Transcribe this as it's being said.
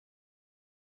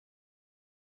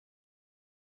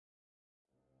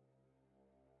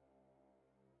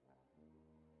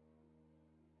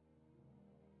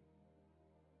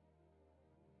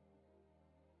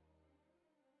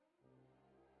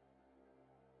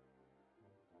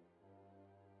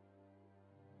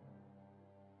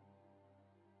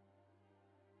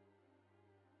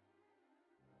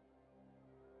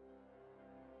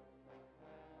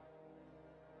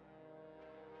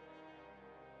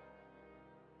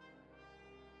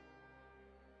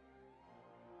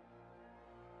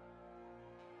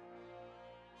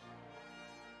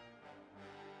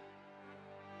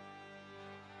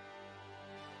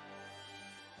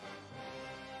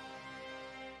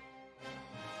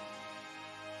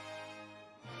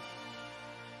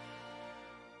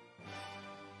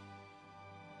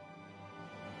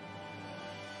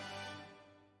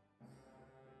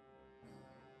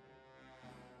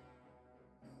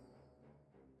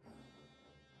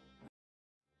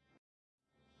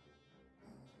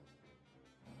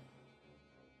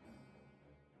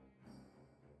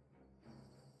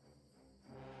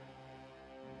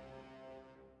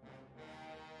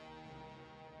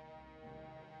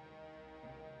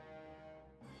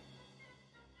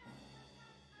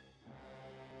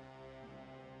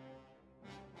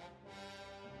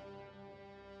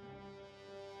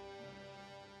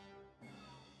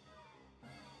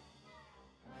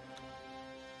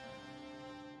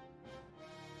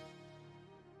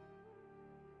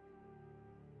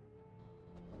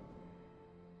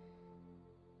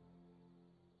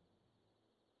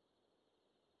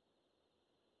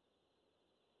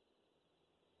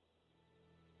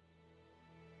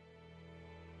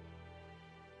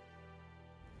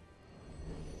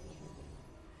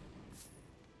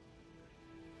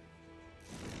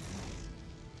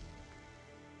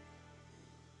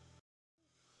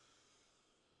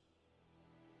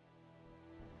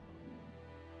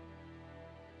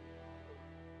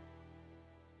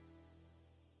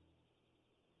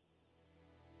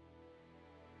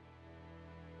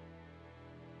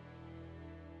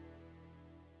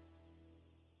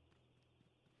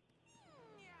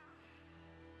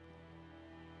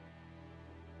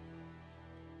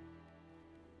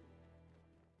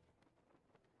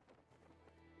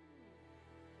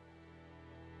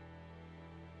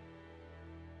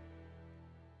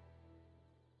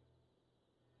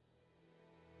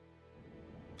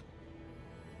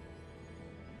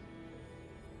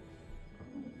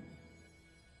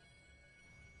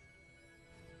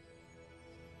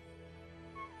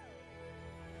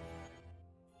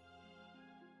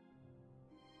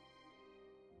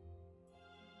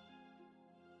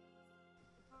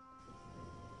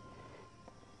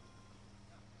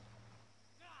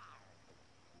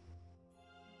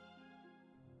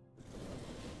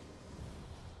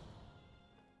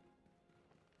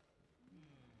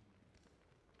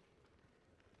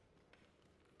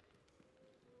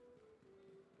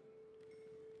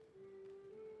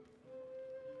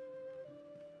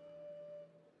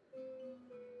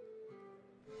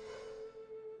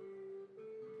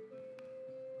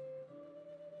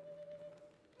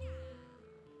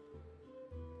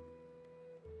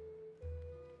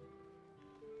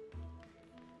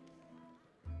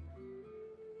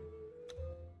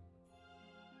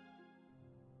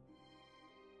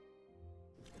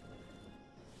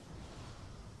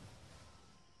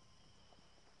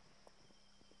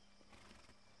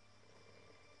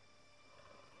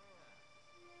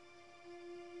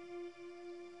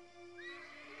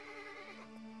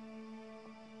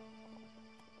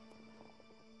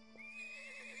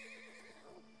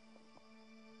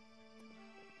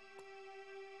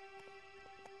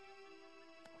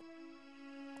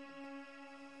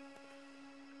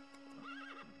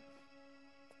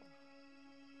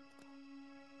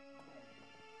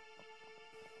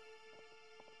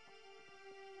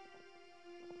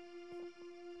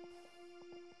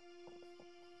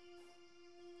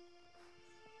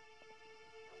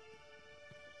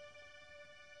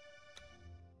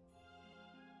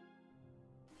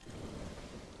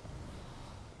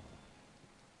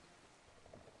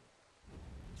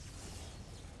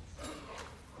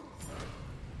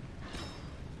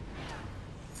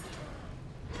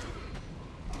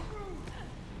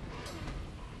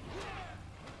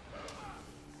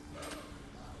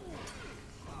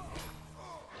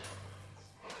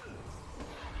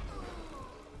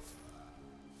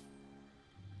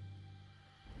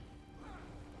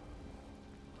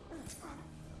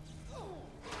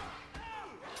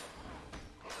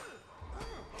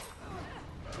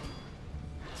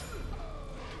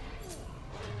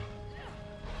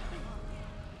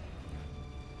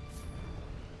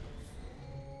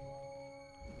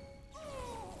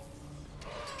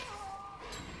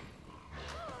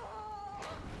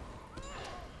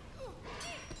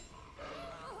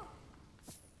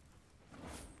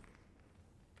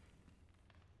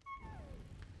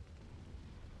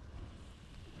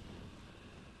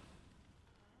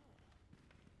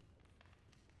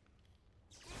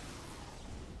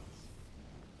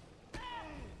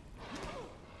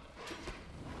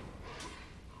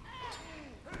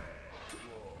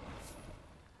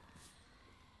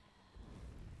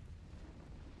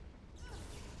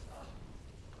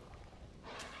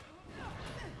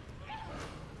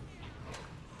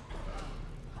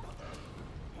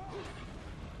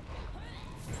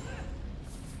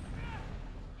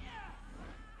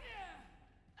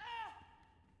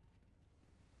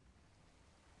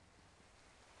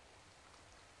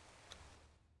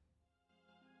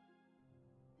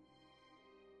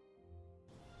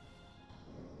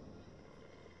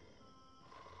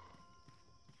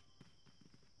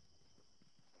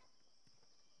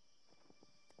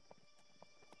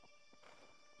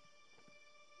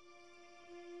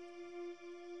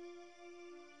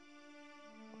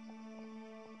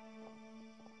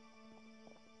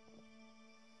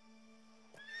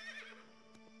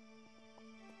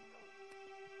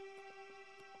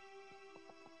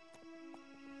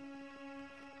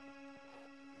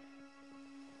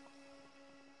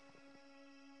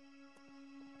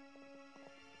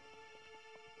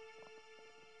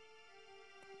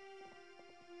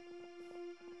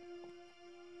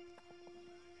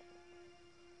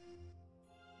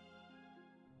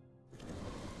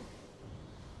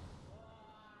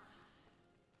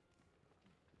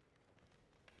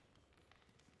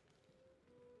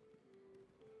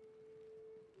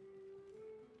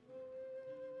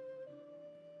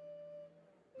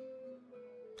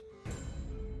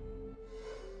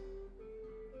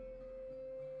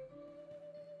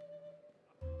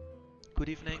Good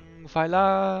evening,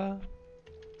 Viola.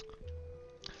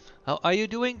 How are you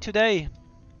doing today?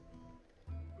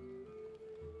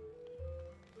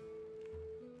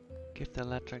 Give the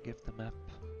letter, give the map.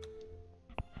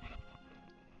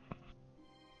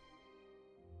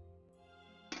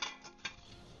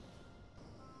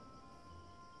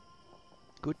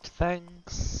 Good,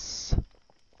 thanks.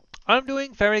 I'm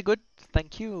doing very good,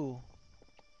 thank you.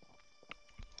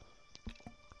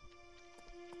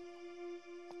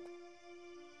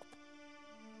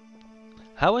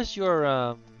 How is your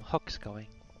Hux going?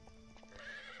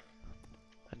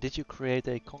 And did you create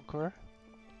a conqueror?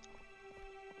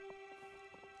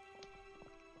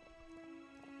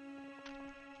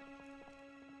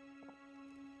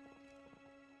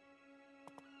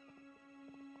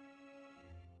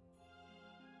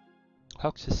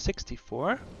 Hux is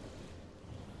 64.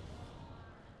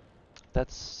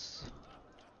 That's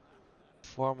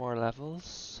 4 more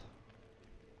levels.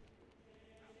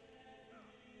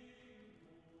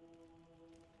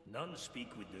 None speak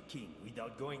with the king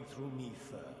without going through me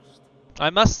first. I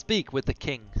must speak with the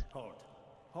king.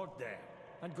 Halt there,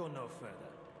 and go no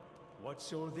further.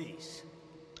 What's all this?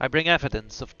 I bring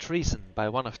evidence of treason by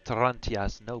one of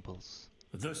Tarantia's nobles.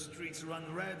 The streets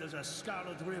run red as a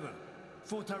scarlet river,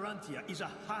 for Tarantia is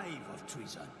a hive of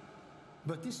treason.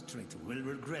 But this traitor will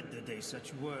regret the day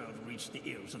such word reached the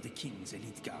ears of the king's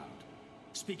elite guard.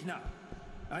 Speak now,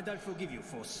 and I'll forgive you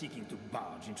for seeking to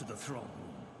barge into the throne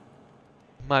room.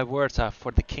 My words are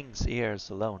for the king's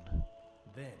ears alone.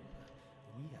 Then,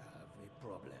 we have a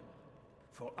problem.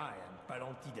 For I am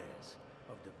Palontides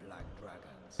of the Black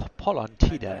Dragons.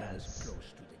 Palontides. And I am as close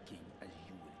to the king as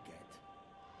you will get.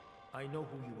 I know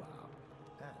who you are,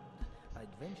 and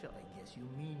I'd venture I guess you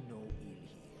mean no ill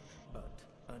here. But,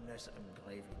 unless I'm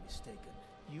gravely mistaken,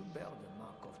 you bear the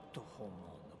mark of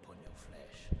Tohomon upon your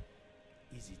flesh.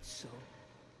 Is it so?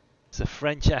 It's a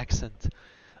French accent.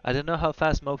 I don't know how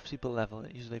fast most people level,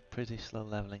 usually pretty slow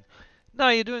leveling. No,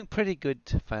 you're doing pretty good,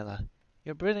 Viola.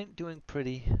 You're doing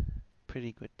pretty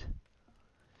good.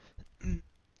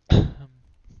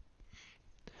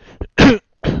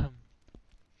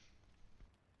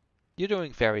 You're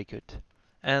doing very good.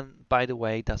 And by the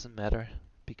way, it doesn't matter,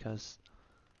 because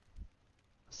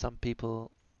some people,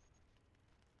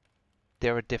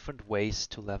 there are different ways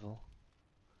to level.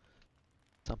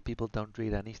 Some people don't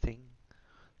read anything.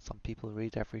 Some people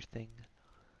read everything.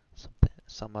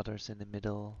 Some others in the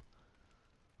middle.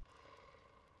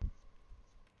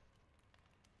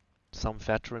 Some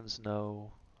veterans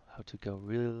know how to go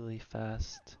really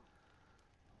fast.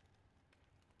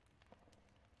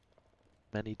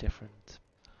 Many different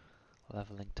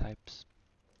leveling types.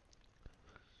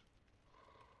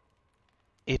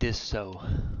 It is so.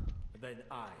 Then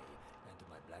I and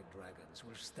my Black Dragons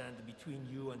will stand between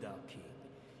you and our king.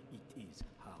 It is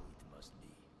how it must be.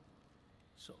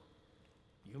 So,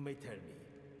 you may tell me,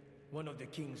 one of the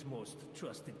king's most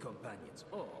trusted companions,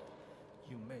 or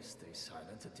you may stay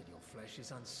silent until your flesh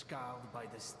is unscarred by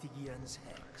the Stygian's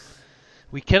hex.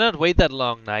 We cannot wait that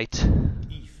long, knight.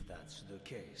 If that's the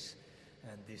case,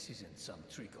 and this isn't some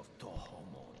trick of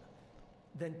Tohomon,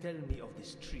 then tell me of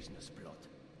this treasonous plot.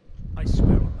 I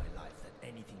swear on my life that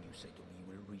anything you say to me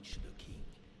will reach the king.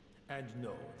 And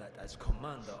know that as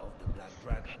commander of the Black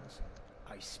Dragons,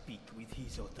 I speak with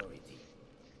his authority.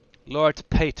 Lord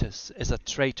Paetus is a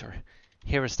traitor.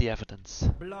 Here is the evidence.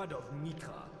 Blood of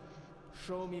Mitra.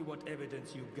 Show me what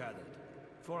evidence you gathered,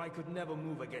 for I could never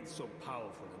move against so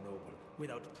powerful a noble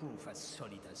without proof as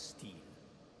solid as steel.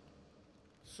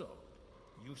 So,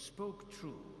 you spoke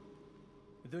true.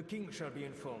 The king shall be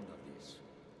informed of this.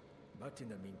 But in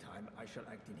the meantime, I shall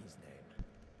act in his name.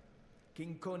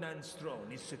 King Conan's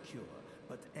throne is secure,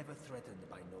 but ever threatened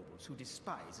by nobles who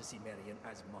despise a Cimmerian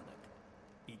as monarch.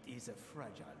 It is a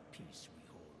fragile peace we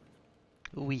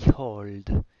hold. We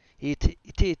hold.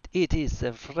 It is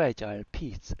a fragile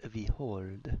peace we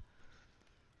hold.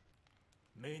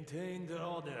 Maintain the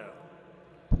order.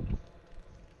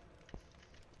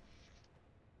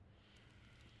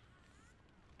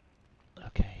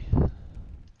 Okay.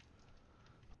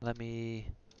 Let me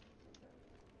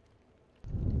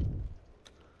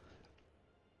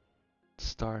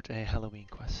start a Halloween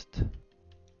quest.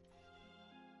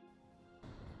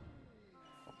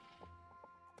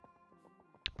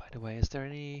 By the way, was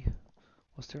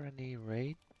there any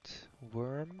raid?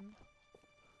 Worm,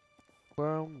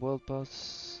 world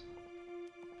boss.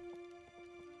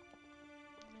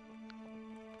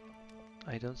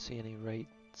 I don't see any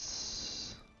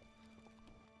raids.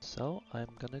 So I'm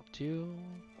gonna do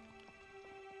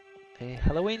a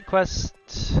Halloween quest.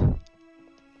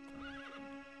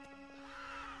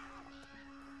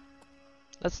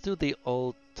 Let's do the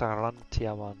old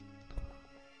Tarantia one.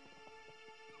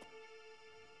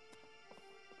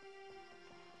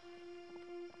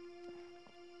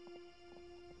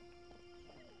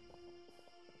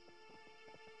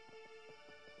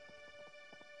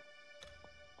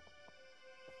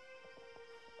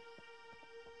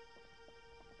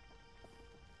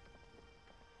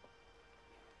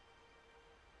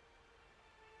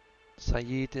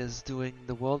 Saeed is doing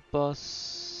the world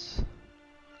boss.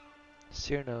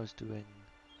 Cyrano is doing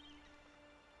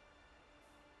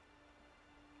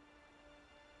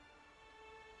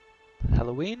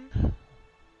Halloween.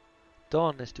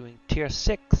 Dawn is doing tier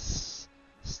 6.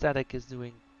 Static is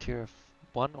doing tier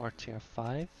 1 or tier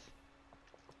 5.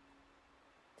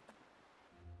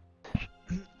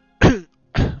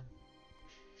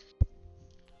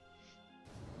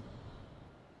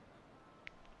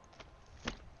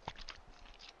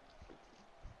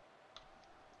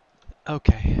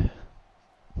 Okay.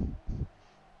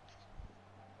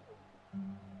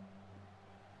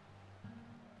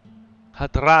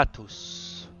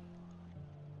 Hadratus.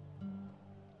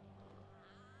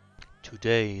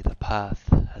 Today the path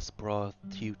has brought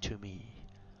you to me.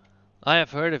 I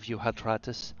have heard of you,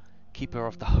 Hadratus, keeper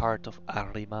of the heart of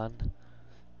Ahriman,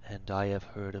 and I have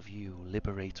heard of you,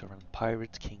 liberator and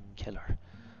pirate king killer,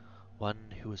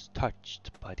 one who is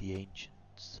touched by the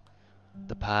ancients.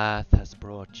 The path has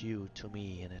brought you to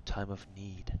me in a time of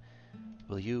need.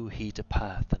 Will you heed the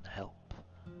path and help?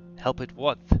 Help it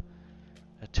what?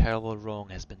 A terrible wrong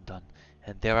has been done,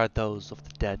 and there are those of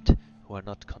the dead who are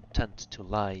not content to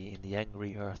lie in the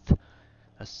angry earth.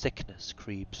 A sickness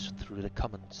creeps through the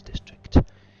Commons district.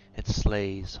 It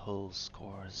slays whole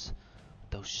scores.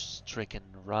 Those stricken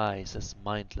rise as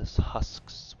mindless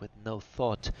husks with no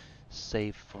thought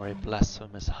save for a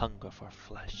blasphemous hunger for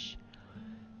flesh.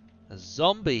 A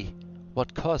zombie!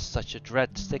 What caused such a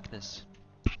dread sickness?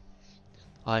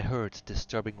 I heard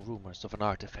disturbing rumors of an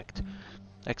artifact,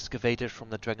 excavated from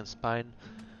the dragon's spine,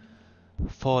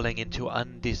 falling into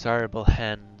undesirable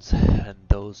hands, and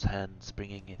those hands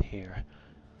bringing it here.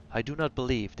 I do not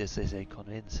believe this is a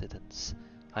coincidence.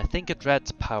 I think a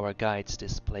dread's power guides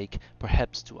this plague,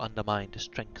 perhaps to undermine the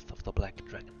strength of the Black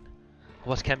Dragon.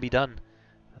 What can be done?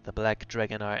 The Black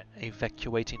Dragon are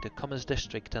evacuating the Commons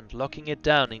district and locking it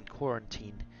down in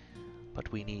quarantine.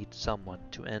 But we need someone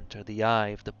to enter the eye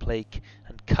of the plague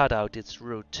and cut out its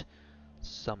root.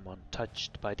 Someone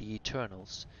touched by the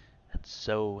Eternals, and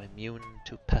so immune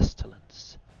to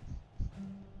pestilence.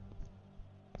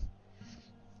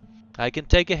 I can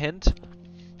take a hint.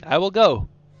 I will go.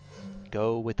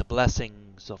 Go with the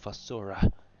blessings of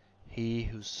Asura, he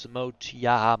who smote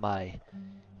Yahamai.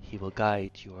 He will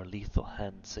guide your lethal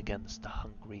hands against the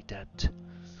hungry dead.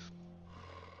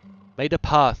 May the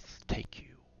path take you.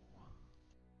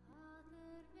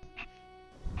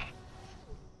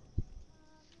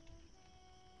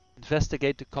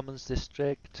 Investigate the Commons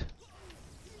district.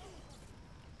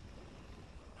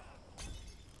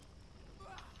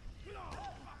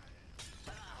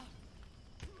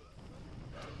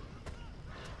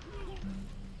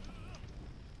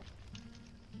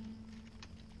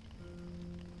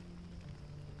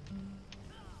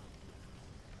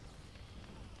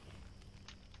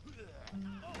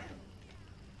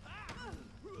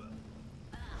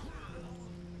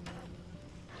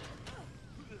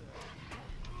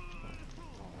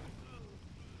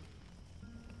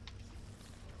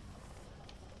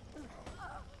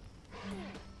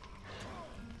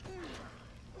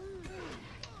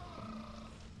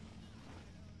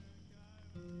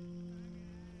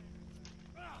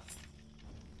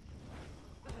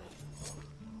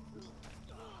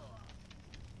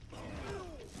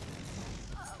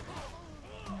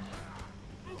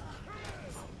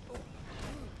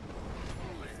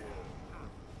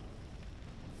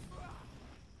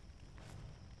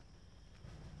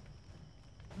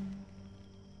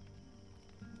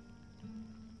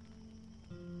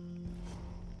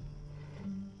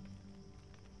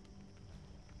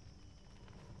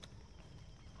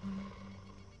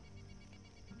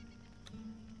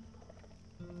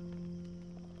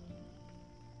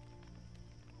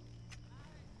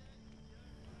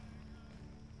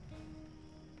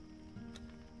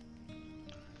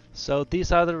 So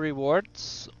these are the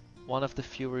rewards, one of the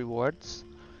few rewards.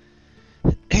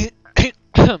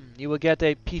 You will get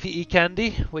a PvE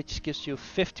candy, which gives you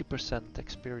 50%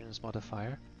 experience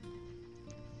modifier.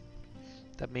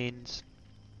 That means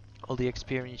all the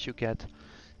experience you get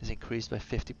is increased by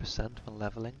 50% when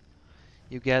leveling.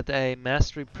 You get a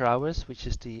mastery prowess, which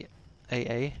is the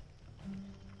AA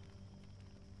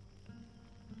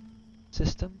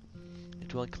system.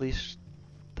 It will increase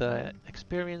the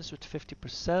experience with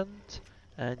 50%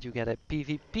 And you get a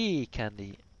PvP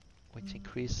candy, which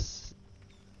increases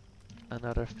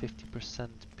another 50%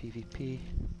 PvP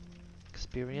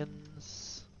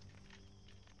experience.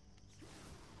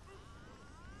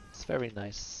 It's very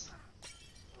nice.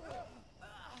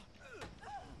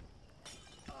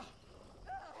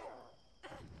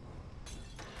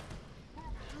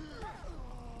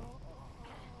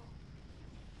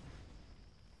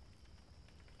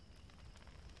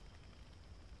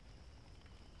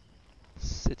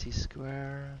 City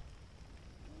Square.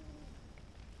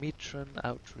 Metron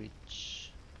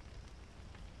Outreach.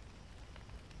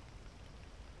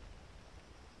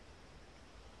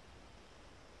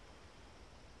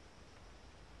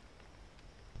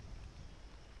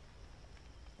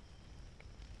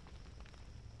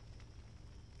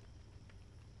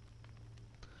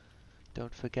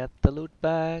 Don't forget the loot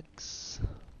bags.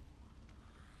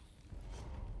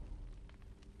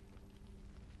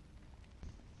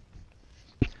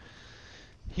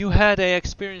 You had a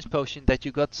experience potion that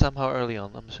you got somehow early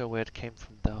on. I'm not sure where it came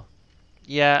from though.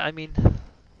 Yeah, I mean,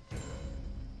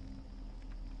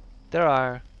 there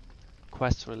are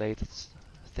quest related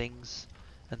things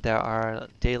and there are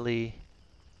daily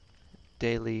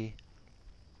login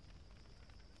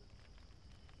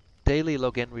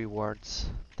rewards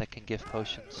that can give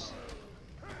potions.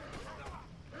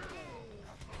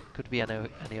 Could be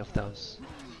any of those.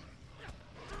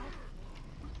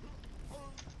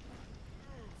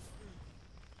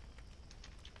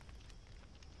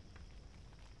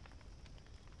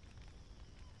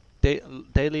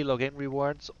 Daily login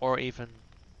rewards or even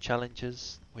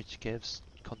challenges which gives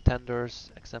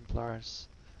contenders, exemplars,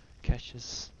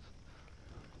 caches.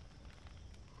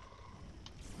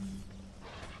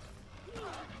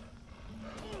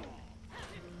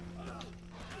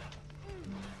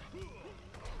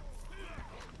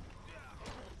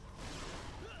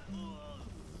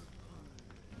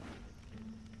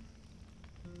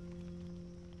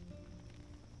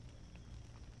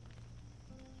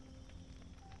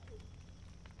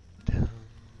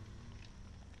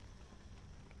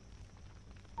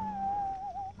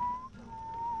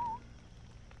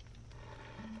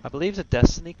 I believe the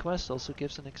Destiny quest also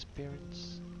gives an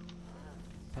experience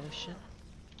potion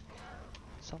at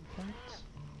some point.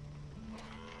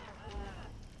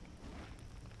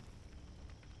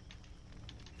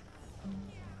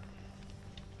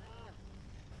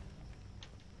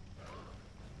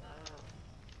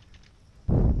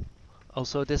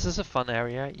 Also, this is a fun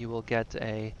area. You will get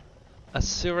a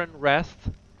Asuran Wrath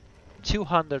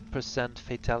 200%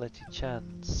 fatality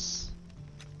chance.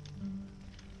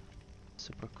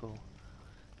 Super cool.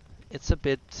 It's a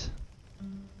bit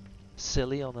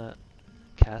silly on a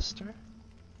caster,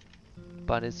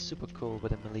 but it's super cool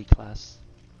with a melee class.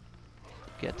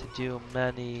 You get to do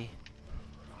many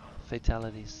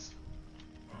fatalities.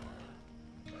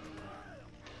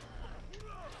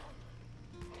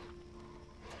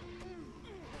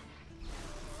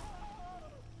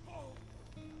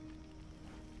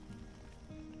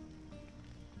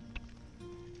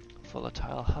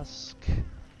 Volatile husk.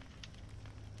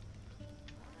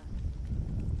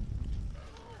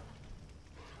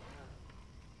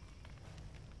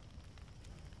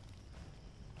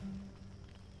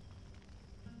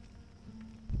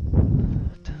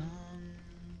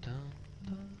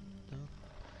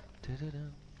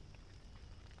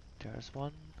 There's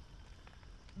one.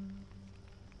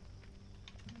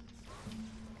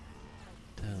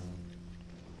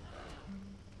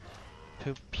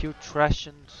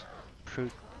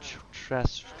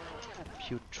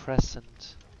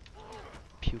 Putrescent,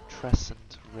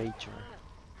 putrescent rager.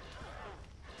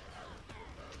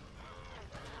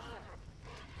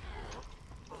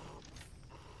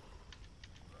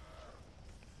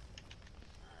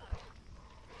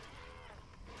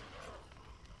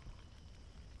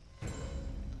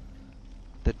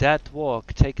 The dead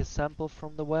walk. Take a sample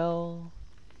from the well.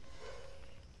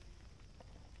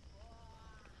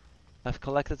 I've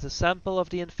collected a sample of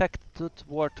the infected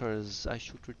waters. I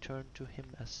should return to him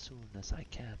as soon as I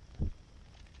can.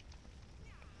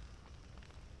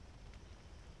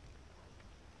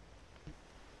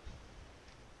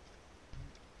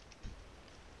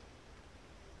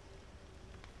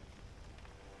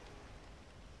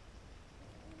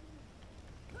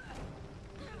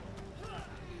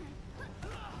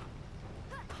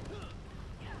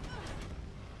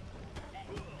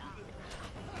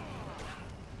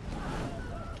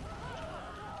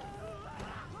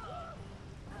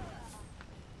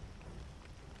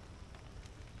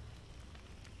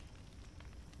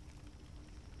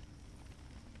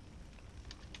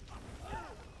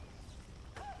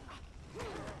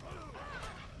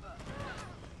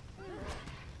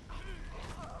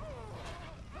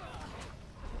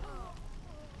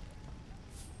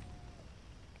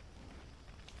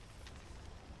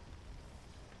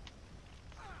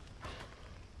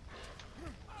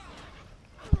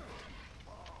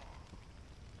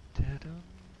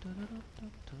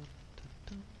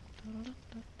 Bum,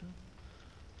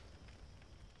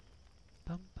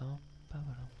 bum,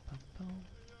 ba-ba-dum, bum, bum.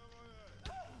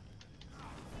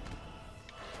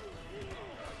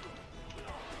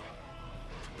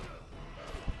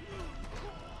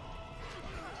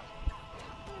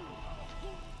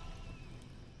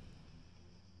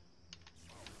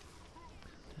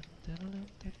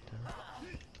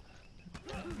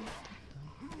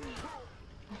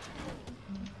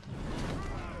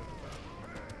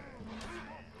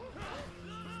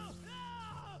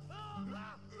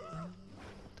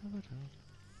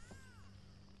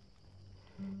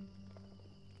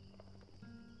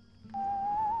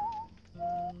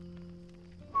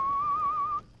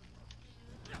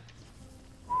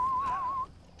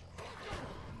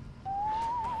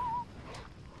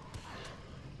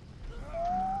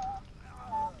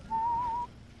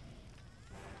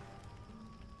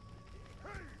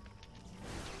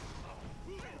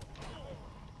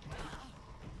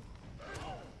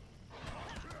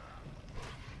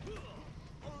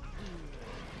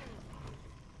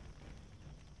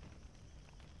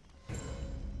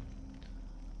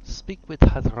 Speak with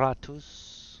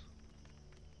Hadratus.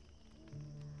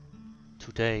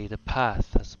 Today the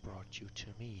path has brought you to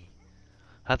me.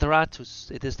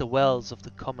 Hadratus, it is the wells of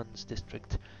the Commons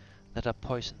district that are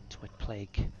poisoned with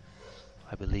plague.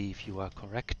 I believe you are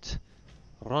correct.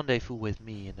 Rendezvous with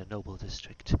me in the noble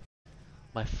district.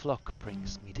 My flock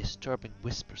brings me disturbing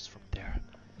whispers from there.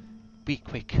 Be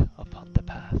quick upon the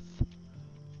path.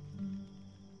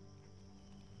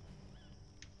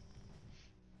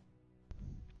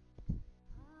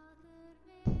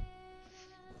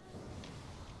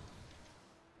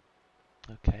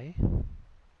 Okay.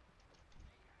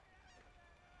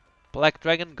 Black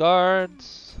Dragon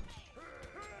Guards.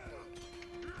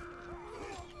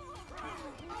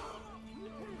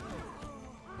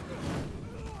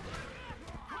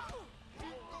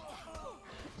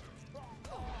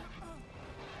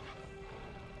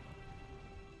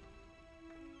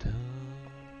 Dun,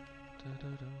 dun,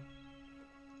 dun, dun.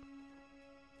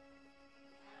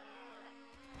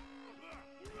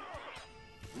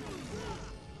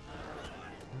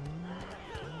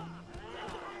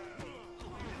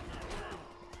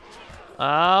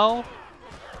 Ow!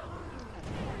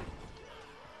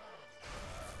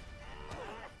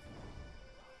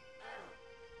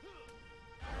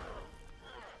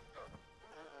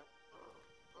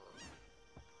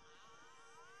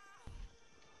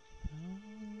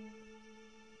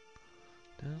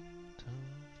 Dun, dun.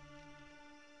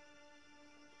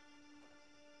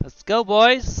 Let's go,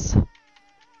 boys!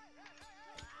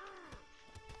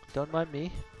 Don't mind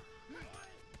me.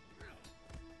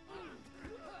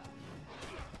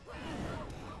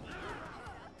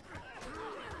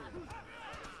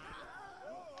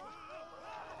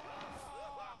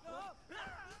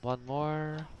 One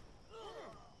more.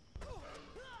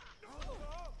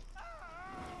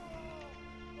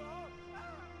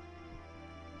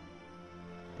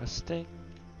 Resting.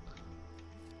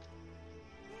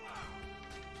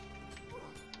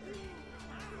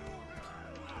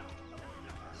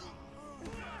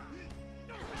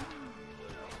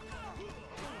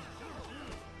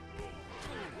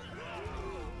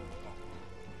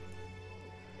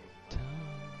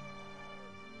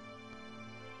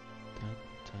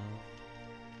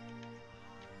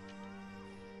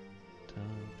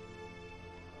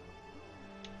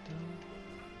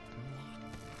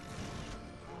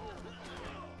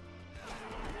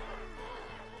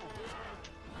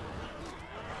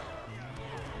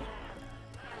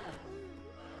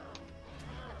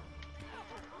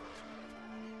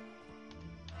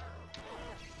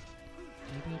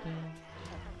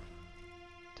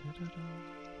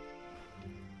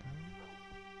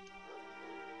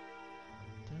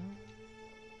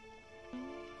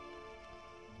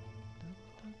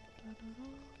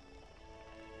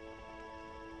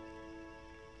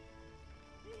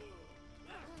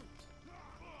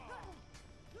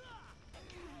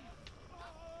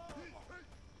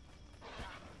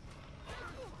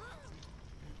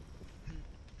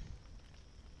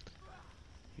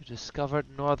 You discovered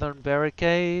Northern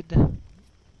Barricade.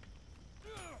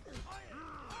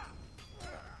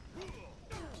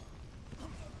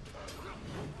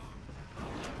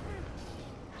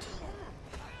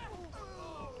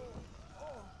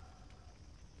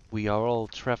 We are all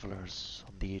travelers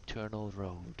on the eternal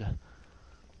road.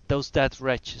 Those dead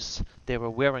wretches, they were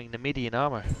wearing Namidian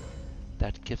armor.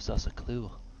 That gives us a clue.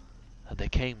 And they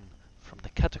came from the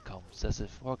catacombs as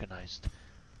if organized.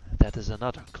 That is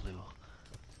another clue.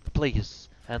 Please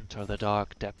enter the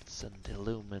dark depths and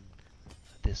illumine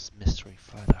this mystery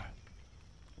further.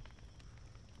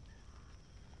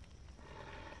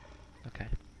 Okay.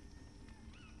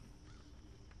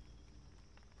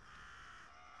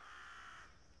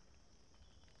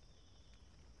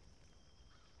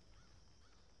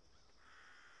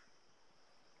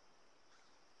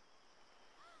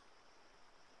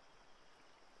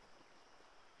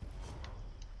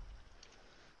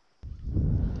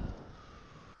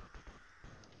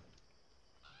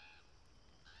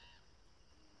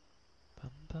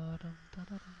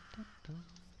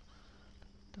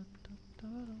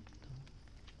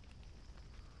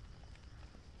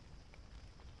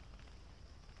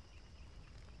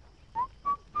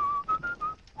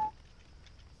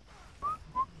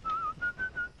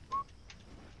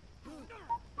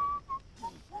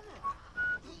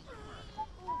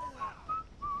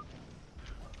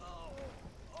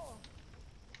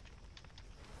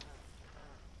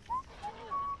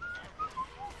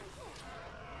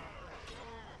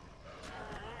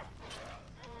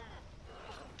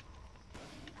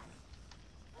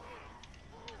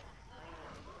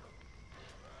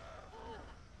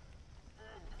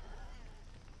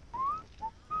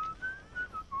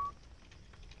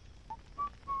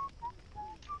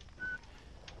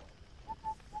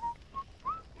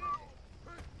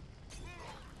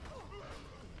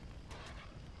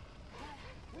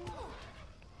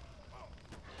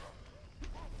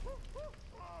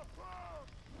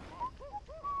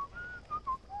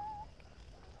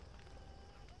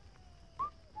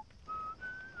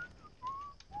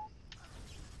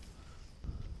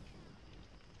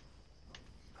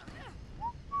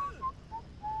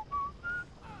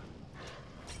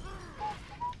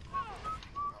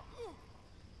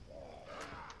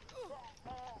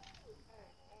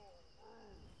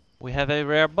 We have a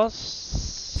rare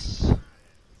boss.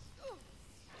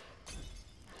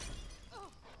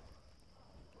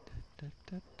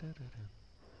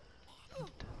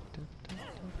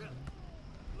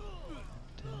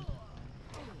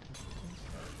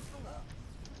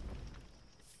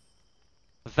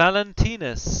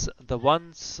 Valentinus, the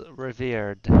once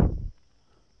revered.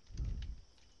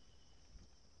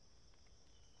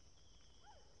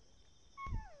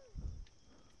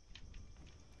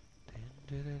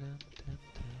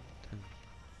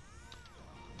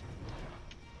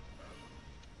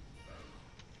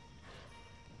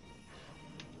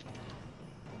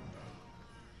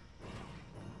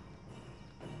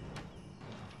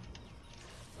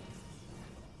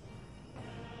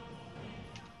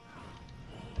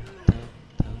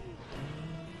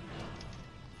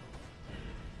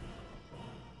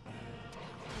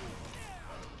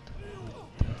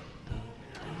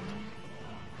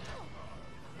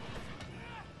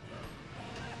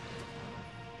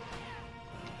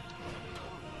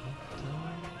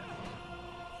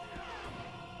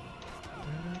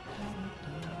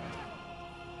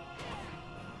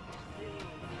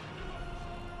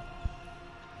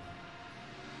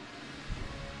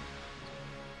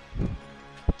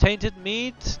 Tainted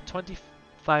meat,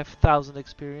 25,000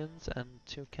 experience and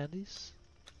 2 candies.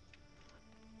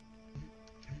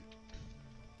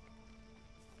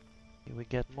 Here we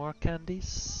get more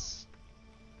candies.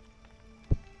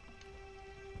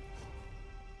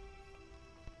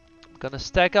 I'm gonna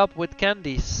stack up with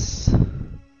candies.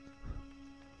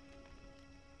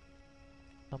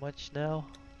 How much now?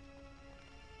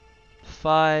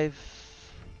 5,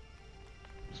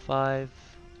 5,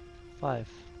 5.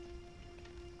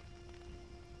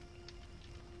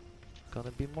 Gonna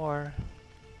be more.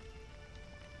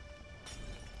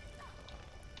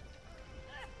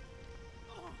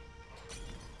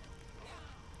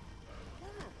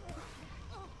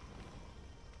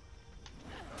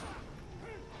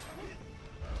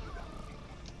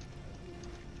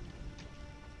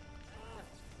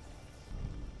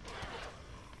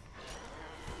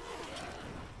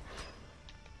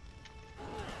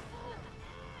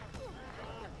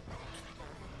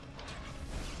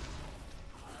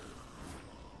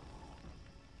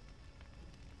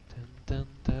 Dun,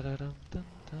 dun, dun, dun, dun,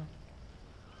 dun.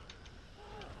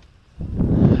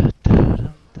 Dun, dun,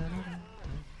 dun, dun,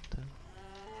 dun.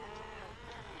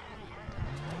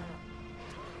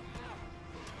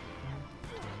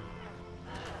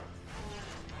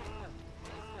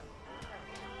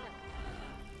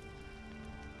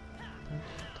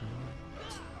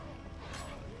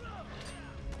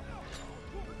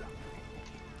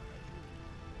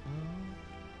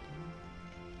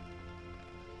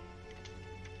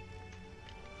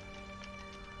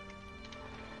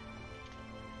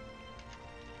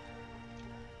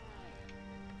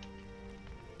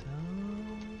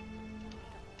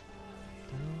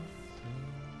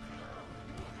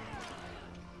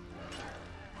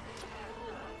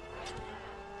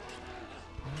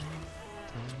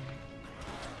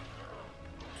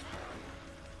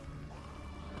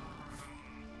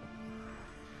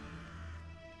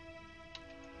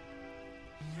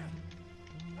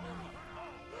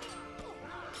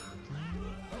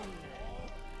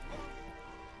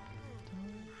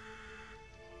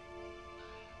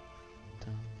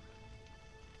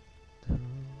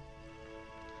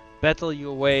 Battle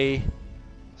your way,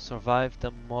 survive the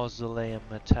mausoleum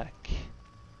attack.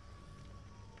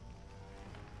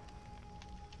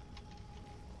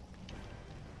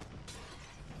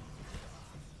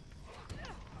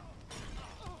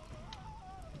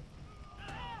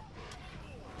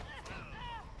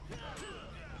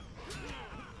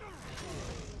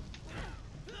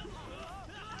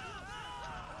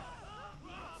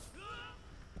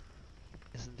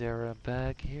 Isn't there a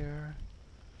bag here?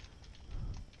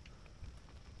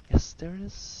 Yes, there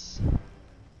is.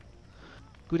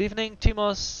 Good evening,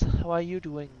 Timos. How are you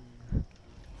doing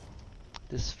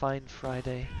this fine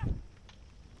Friday?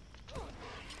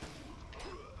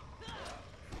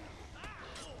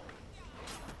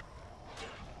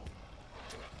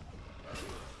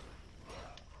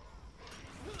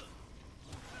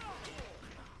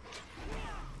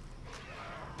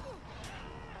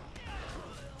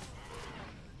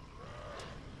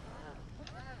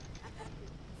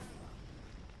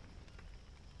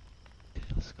 Okay,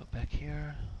 let's go back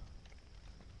here.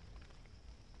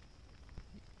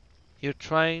 You're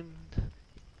trying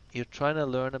to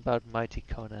learn about Mighty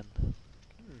Conan.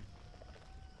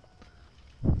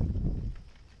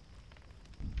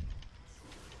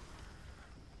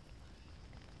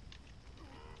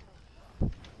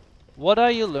 What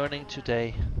are you learning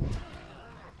today?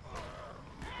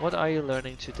 What are you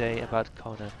learning today about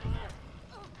Conan?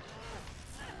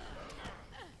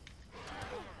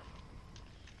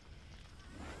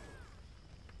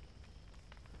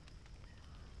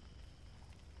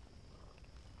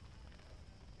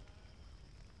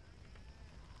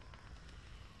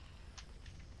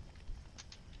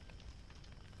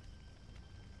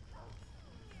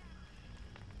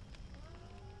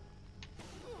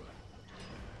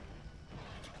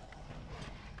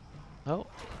 Oh.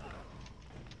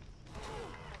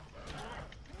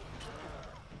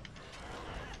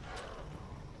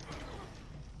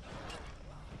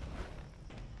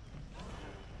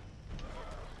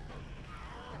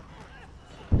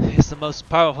 He's the most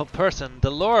powerful person,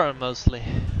 the lore mostly.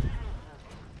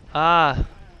 Ah,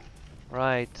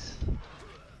 right.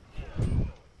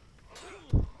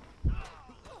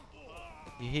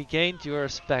 He gained your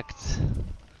respect.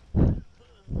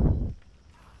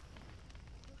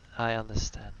 I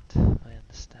understand. I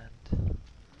understand.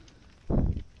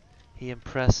 He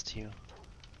impressed you.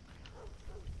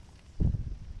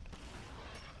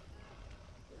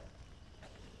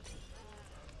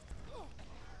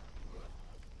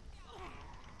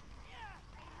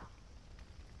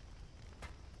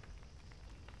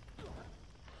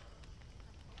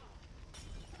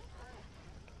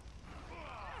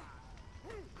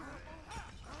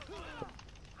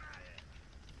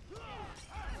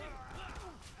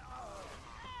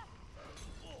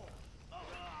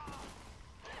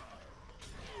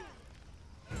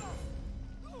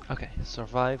 Okay,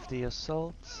 survive the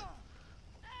assault.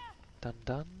 Dun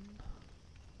dun.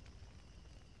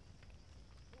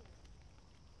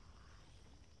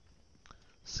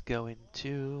 Let's go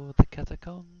into the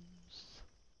catacombs.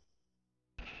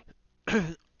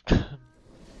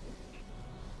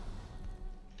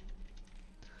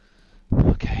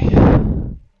 Okay.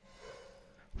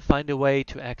 Find a way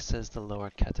to access the lower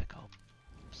catacombs.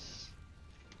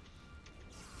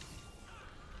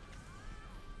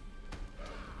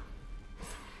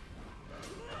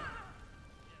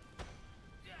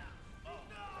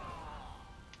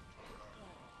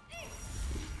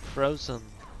 Frozen.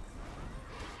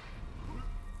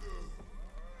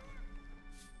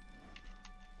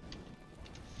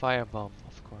 Firebomb,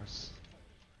 of course.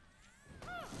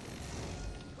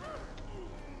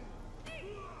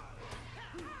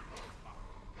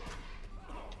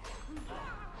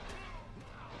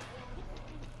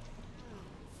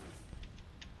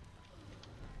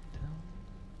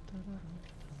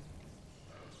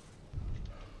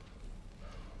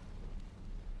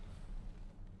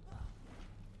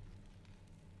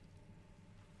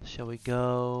 Shall we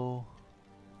go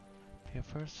here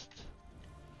first?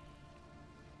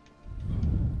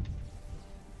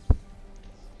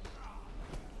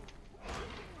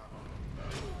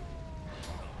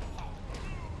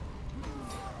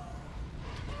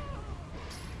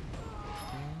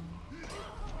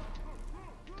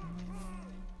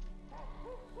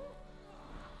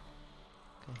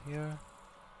 Go here.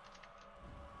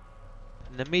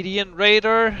 An immediate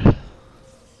raider.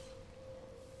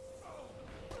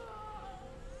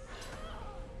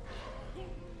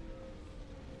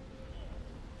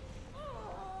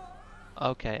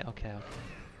 Okay, okay, okay.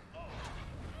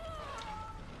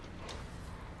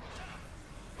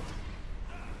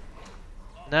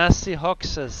 Nasty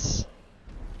hoxes.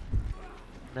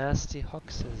 Nasty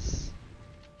hoxes.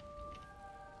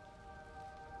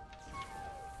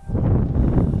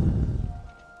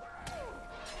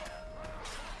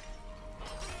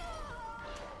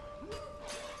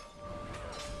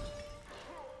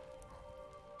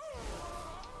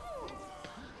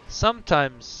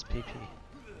 Sometimes, PP,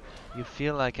 you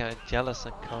feel like I'm jealous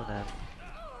of Conan.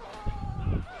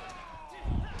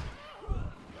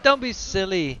 Don't be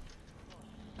silly!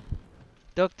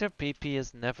 Dr. PP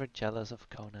is never jealous of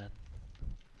Conan.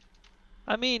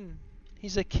 I mean,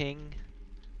 he's a king.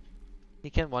 He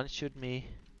can one-shoot me.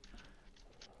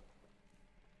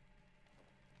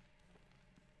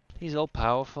 He's all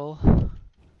powerful.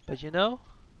 But you know,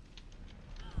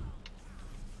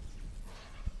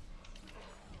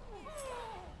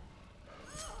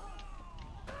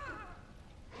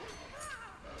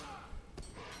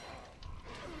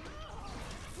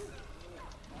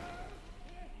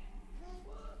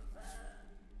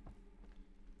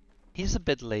 he's a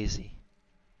bit lazy.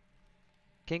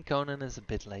 King Conan is a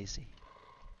bit lazy.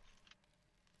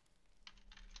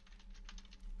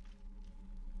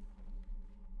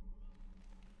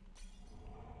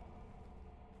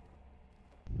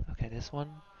 Okay, this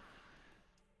one.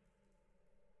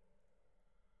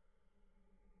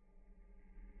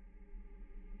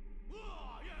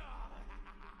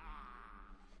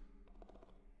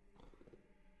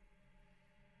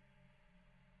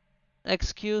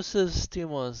 Excuses,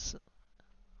 Timos.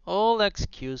 All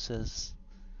excuses.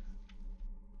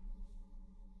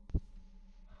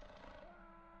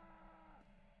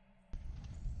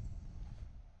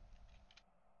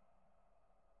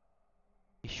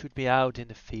 You should be out in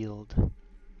the field,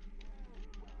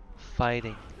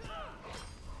 fighting.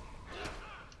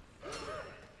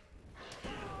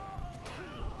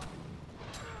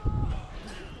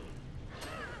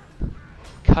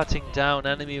 Cutting down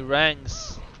enemy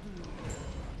ranks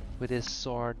with his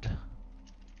sword.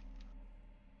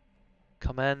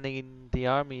 Commanding the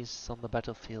armies on the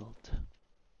battlefield.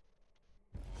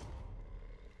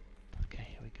 Okay,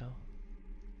 here we go.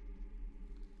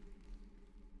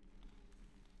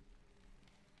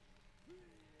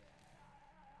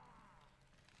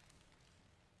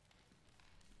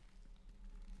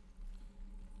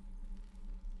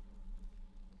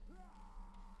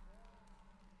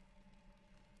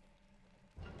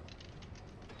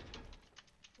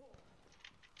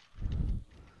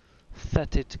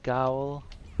 Fetid Gowl.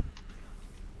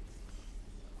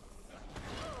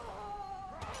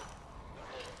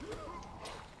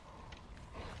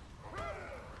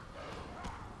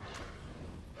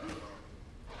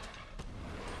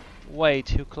 Wait,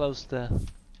 who closed the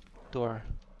door?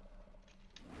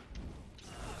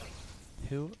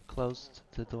 Who closed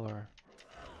the door?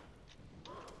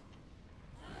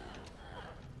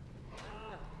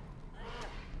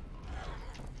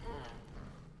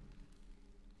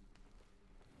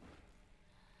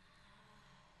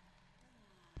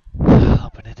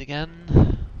 Open it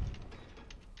again.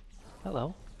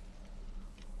 Hello.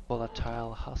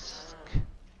 Volatile husk.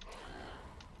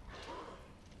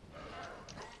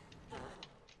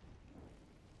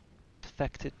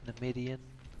 Infected Namidian.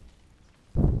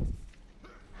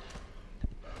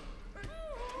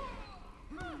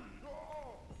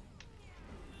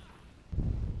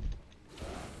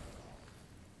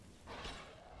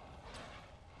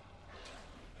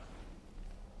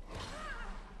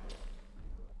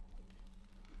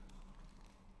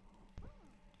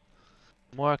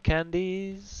 More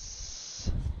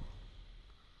candies.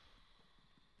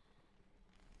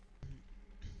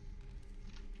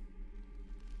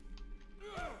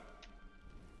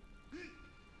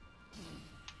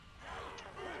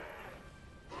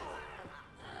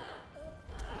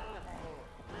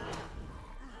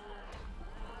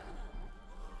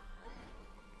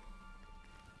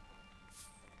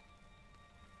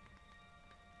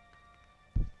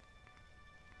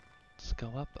 Let's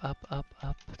go up, up, up,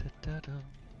 up. Da-da-dum.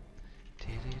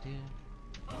 Dee-dee-doo.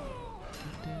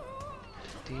 Dee-doo.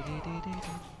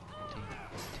 Dee-dee-dee-dee-doo.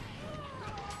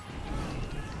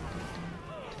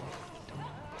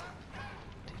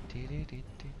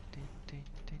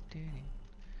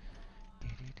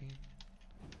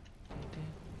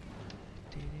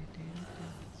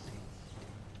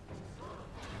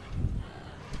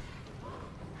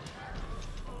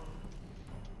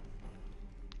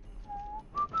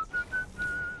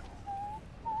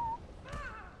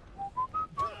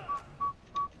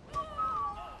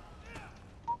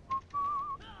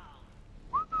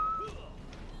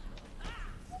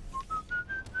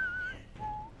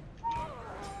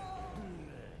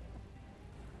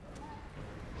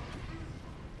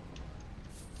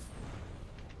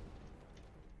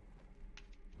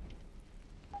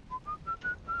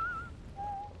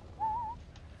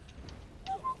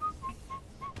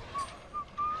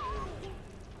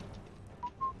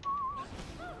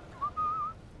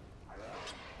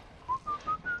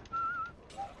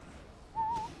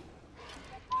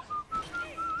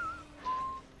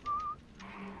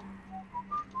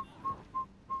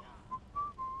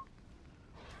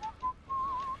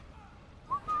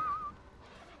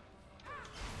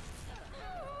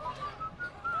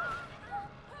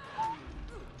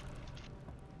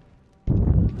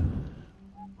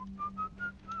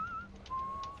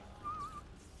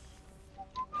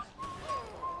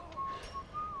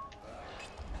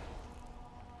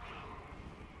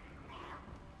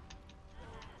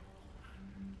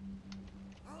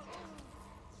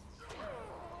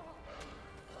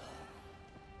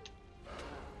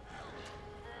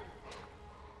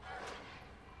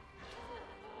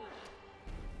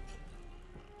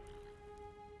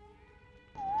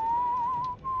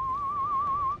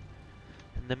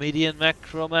 The median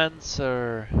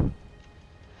Necromancer.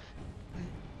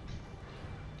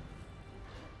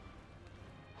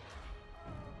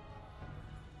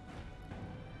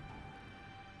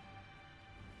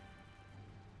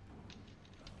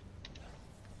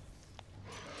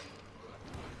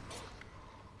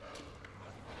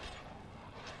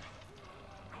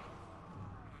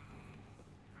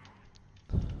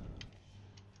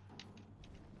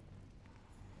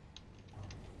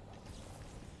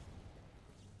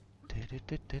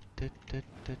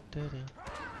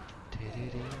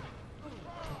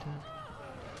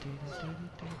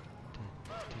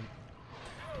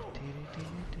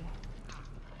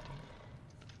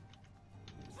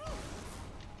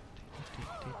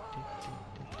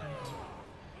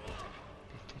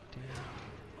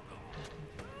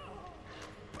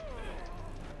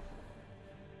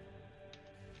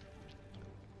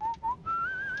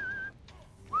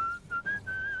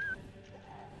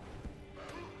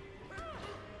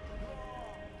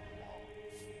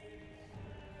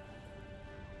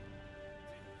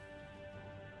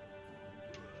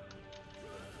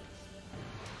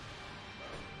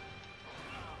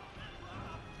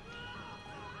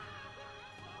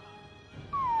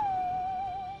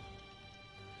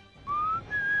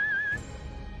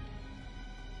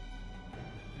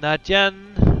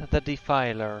 Najan the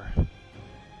Defiler.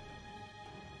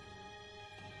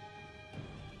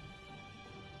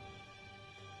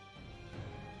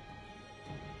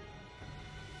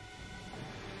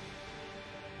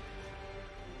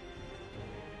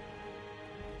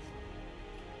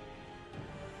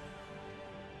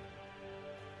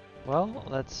 Well,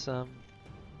 let's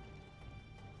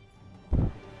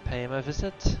pay him a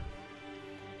visit.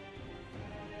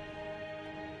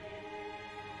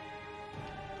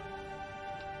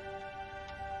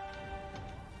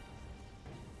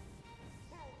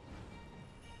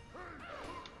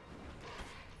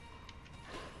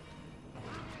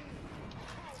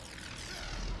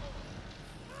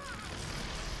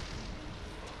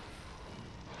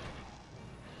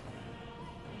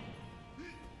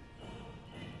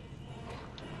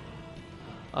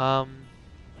 Um,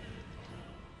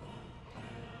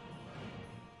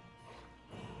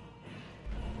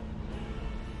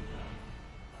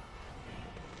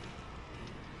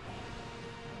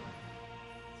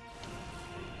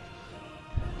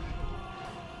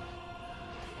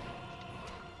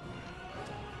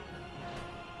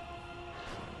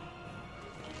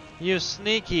 you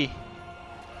sneaky,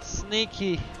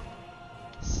 sneaky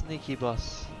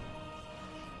boss.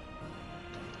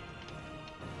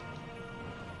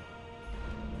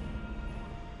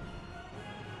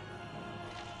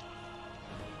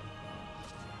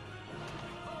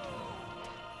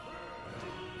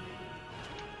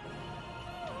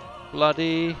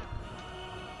 Bloody.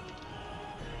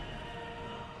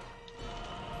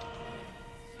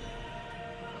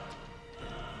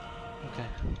 Okay.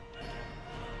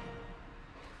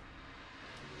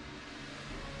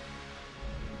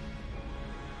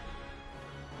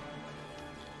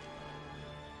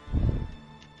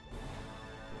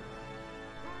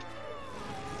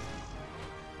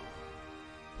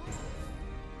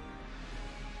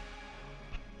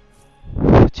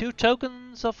 Two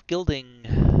tokens of gilding.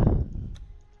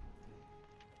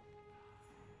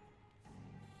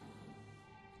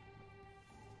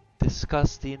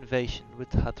 Discuss the invasion with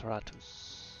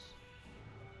Hatratus.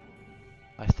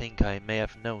 I think I may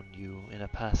have known you in a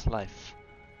past life.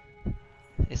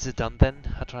 Is it done then,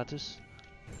 Hatratus?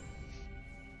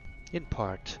 In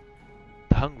part.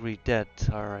 The hungry dead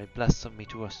are a blasphemy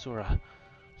to Asura.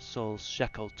 Souls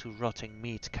shackled to rotting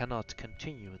meat cannot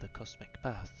continue the cosmic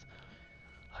path.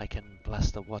 I can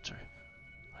bless the water.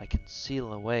 I can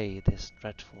seal away this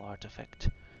dreadful artifact.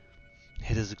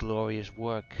 It is glorious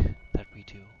work that we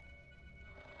do.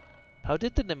 How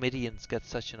did the Nemedians get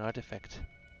such an artifact?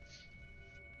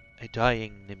 A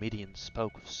dying Nemedian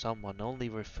spoke of someone only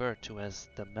referred to as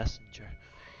the messenger.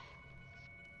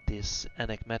 This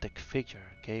enigmatic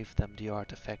figure gave them the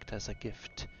artifact as a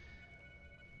gift.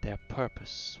 Their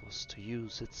purpose was to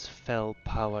use its fell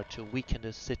power to weaken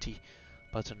the city,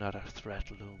 but another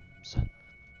threat looms.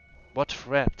 What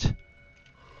threat?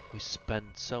 We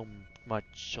spent so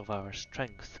much of our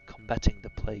strength combating the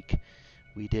plague.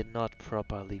 We did not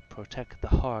properly protect the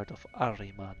heart of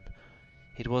Ahriman.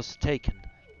 It was taken.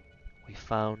 We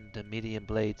found the Median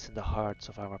blades in the hearts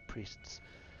of our priests.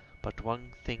 But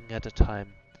one thing at a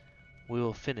time. We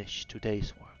will finish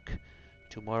today's work.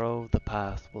 Tomorrow the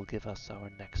path will give us our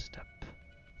next step.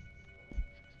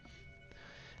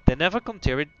 They never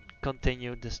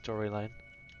continued the storyline.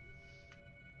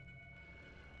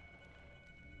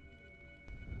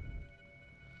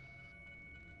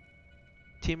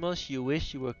 Timos, you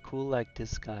wish you were cool like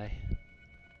this guy.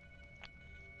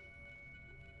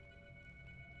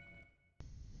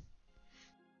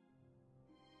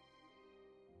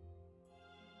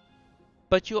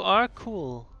 But you are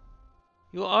cool.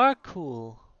 You are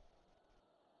cool.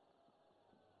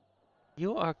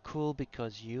 You are cool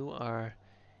because you are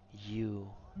you.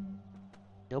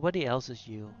 Nobody else is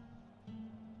you.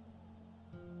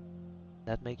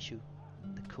 That makes you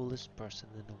the coolest person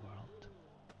in the world.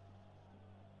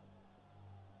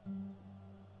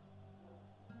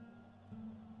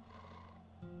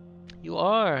 You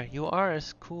are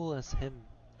as cool as him.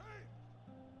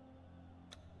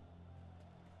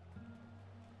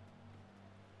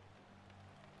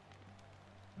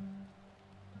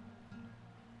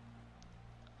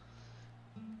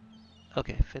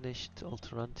 Okay, finished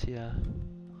Ultrantia.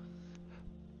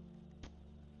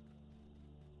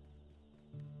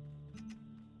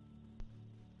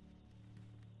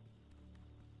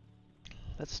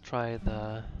 Let's try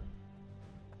the...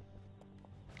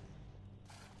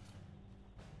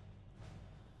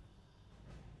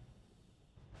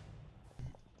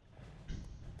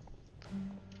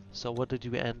 So what did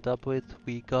we end up with?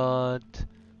 We got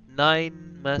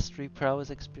 9 Mastery Prowess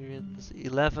experience,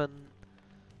 11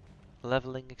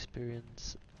 leveling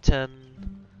experience, 10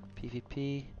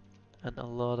 PvP, and a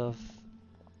lot of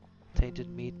tainted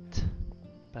meat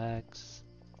bags,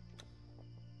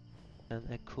 and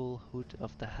a cool hood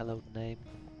of the hallowed name.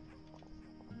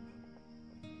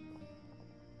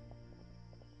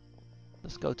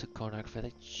 Let's go to Conan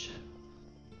village.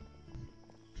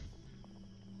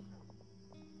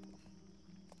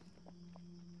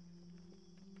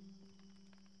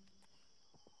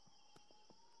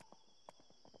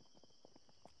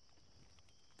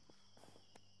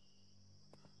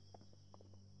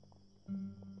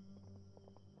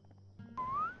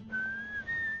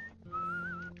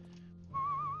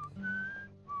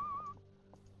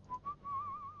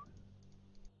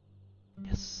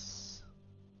 Yes.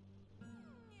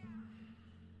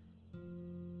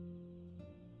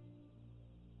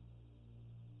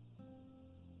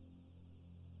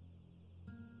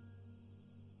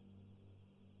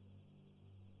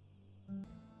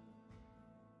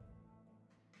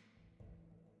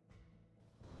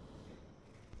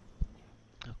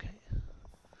 Okay.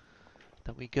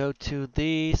 Then we go to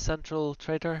the central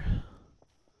trader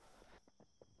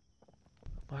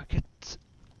market.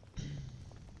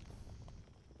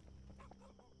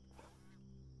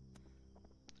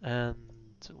 And,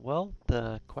 well,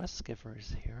 the quest giver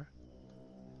is here.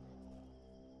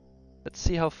 Let's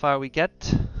see how far we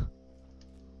get.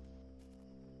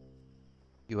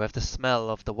 You have the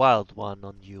smell of the wild one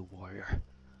on you, warrior.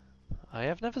 I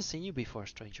have never seen you before,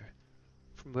 stranger.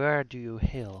 From where do you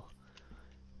hail?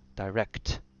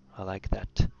 Direct. I like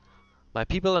that. My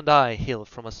people and I hail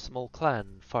from a small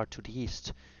clan far to the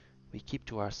east. We keep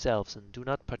to ourselves and do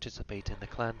not participate in the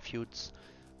clan feuds,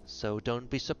 so don't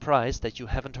be surprised that you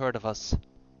haven't heard of us.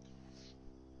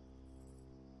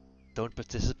 Don't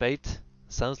participate?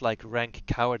 Sounds like rank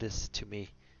cowardice to me.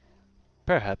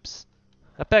 Perhaps.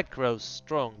 A pack grows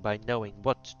strong by knowing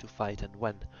what to fight and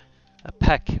when. A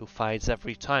pack who fights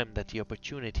every time that the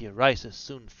opportunity arises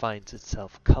soon finds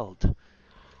itself culled.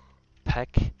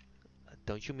 Pack?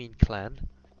 Don't you mean clan?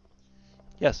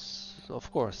 Yes,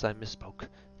 of course, I misspoke.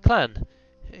 Clan,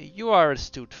 you are an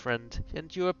astute friend,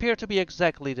 and you appear to be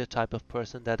exactly the type of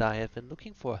person that I have been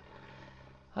looking for.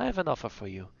 I have an offer for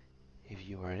you, if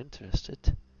you are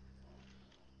interested.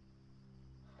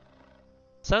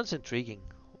 Sounds intriguing.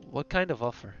 What kind of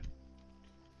offer?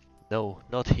 No,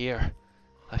 not here.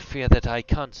 I fear that I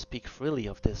can't speak freely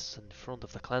of this in front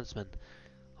of the clansmen.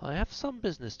 I have some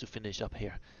business to finish up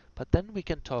here, but then we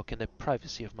can talk in the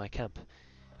privacy of my camp.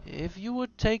 If you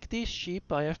would take these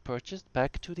sheep I have purchased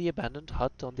back to the abandoned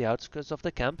hut on the outskirts of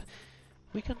the camp,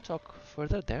 we can talk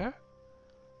further there.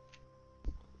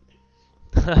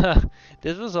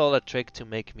 This was all a trick to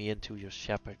make me into your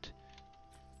shepherd.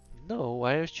 No,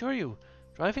 I assure you,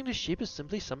 driving the sheep is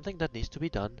simply something that needs to be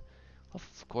done.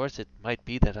 Of course, it might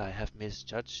be that I have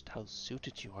misjudged how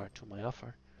suited you are to my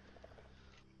offer.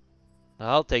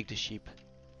 I'll take the sheep.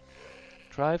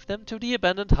 Drive them to the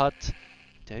abandoned hut.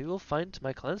 There you will find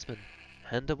my clansmen,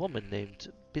 and a woman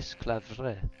named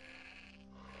Bisclavre.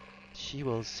 She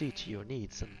will see to your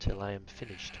needs until I am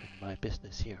finished with my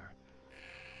business here.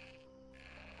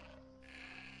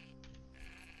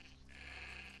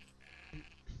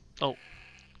 Oh,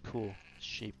 cool.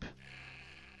 Sheep.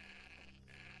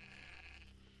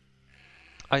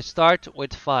 I start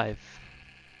with 5.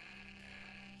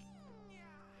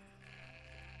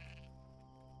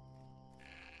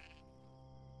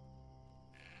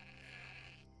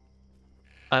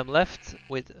 I'm left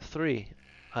with 3.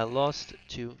 I lost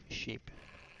 2 sheep.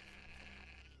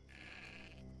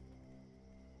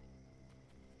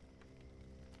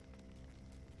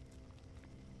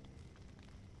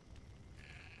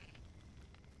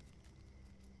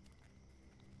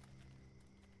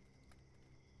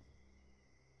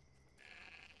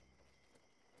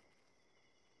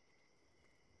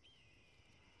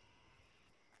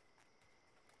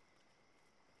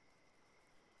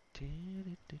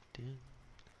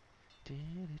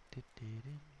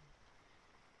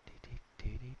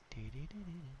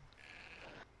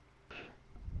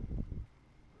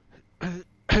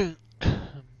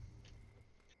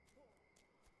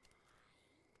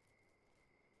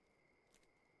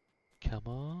 Come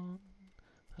on,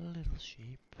 a little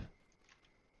sheep.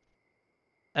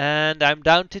 And I'm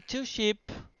down to 2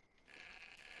 sheep.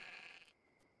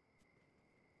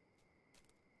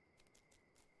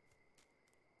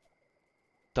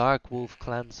 Dark Wolf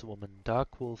clanswoman,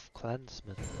 Dark Wolf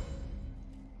clansman.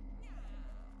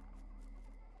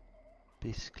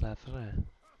 Bisclavre.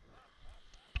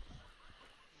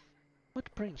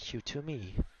 What brings you to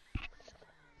me?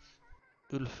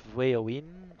 Ulf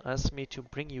Weowin asked me to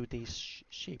bring you these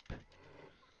sheep.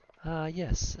 Ah,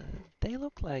 yes, they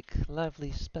look like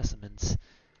lively specimens,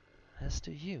 as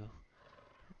do you.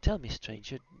 Tell me,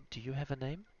 stranger, do you have a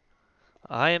name?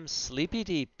 I am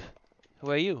SleepyDeep.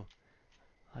 Who are you?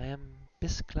 I am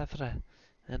Bisclavre,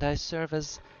 and I serve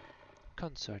as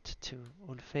consort to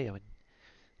Ulfeowin.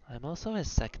 I'm also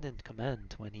his second in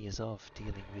command when he is off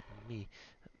dealing with me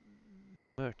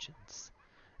merchants.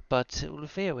 But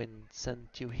Ulfeowin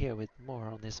sent you here with more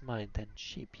on his mind than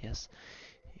sheep, yes?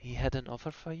 He had an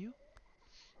offer for you?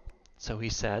 So he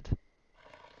said.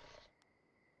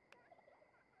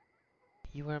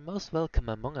 You are most welcome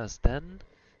among us, then.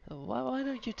 Why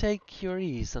don't you take your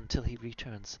ease until he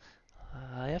returns?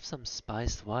 I have some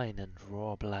spiced wine and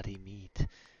raw bloody meat.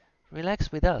 Relax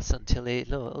with us until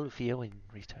Ulfeowin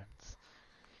returns.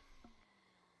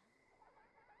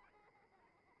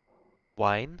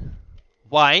 Wine?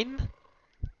 Wine?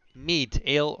 Mead,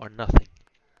 ale, or nothing.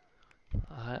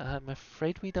 I'm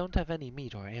afraid we don't have any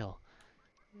mead or ale.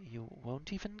 You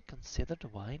won't even consider the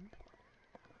wine?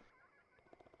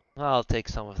 I'll take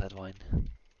some of that wine.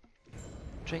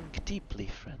 Drink deeply,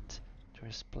 friend.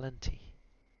 There's plenty.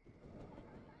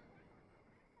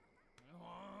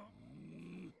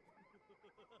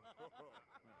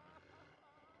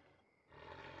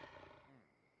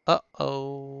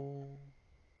 Uh-oh.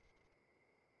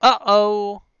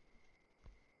 Uh-oh!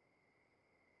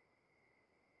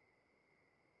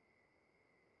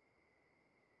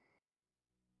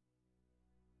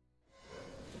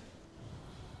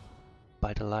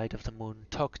 By the light of the moon,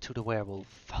 talk to the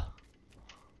werewolf.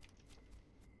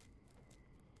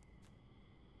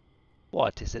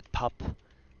 What is it, pup?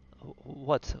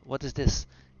 What is this?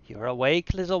 You're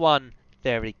awake, little one.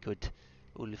 Very good.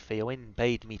 Ulfeowin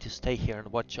bade me to stay here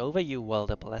and watch over you while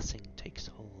the blessing takes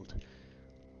hold.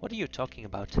 What are you talking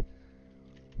about?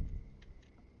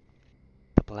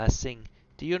 The blessing.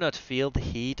 Do you not feel the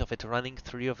heat of it running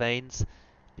through your veins?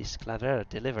 Bisclavere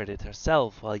delivered it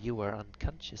herself while you were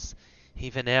unconscious.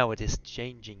 Even now it is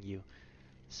changing you.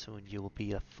 Soon you will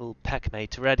be a full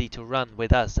packmate ready to run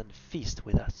with us and feast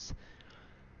with us.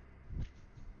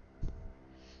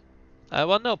 I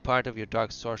want no part of your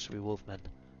dark sorcery, Wolfman.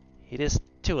 It is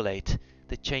too late.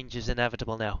 The change is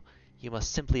inevitable now. You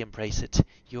must simply embrace it.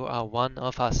 You are one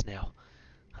of us now.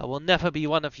 I will never be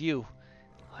one of you.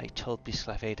 I told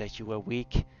Bisclavere that you were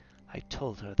weak. I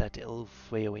told her that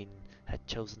Ulfweowin had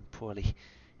chosen poorly.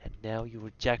 And now you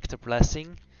reject the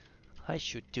blessing? I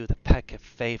should do the pack a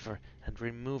favor and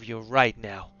remove you right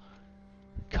now.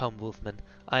 Come, Wolfman.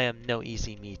 I am no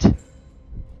easy meat.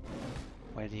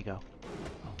 Where did he go?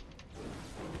 Oh.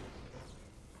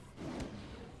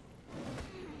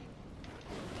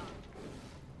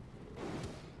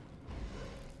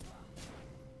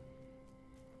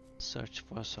 Search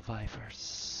for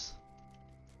survivors.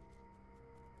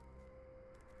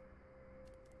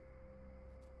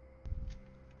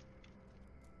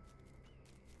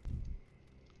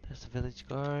 There's the village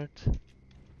guard.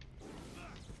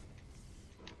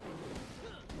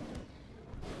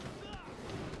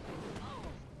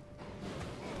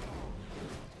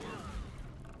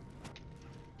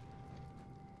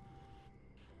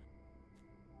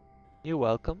 You're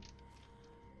welcome.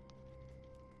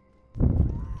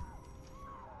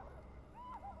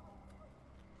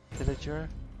 Villager.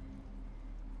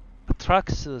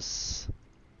 Atraxus!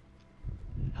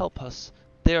 Help us.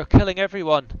 They are killing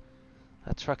everyone.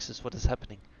 Atraxus, what is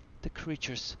happening? The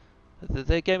creatures.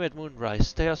 They came at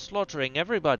moonrise. They are slaughtering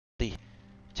everybody.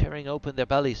 Tearing open their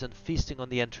bellies and feasting on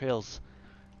the entrails.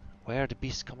 Where are the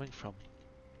beasts coming from?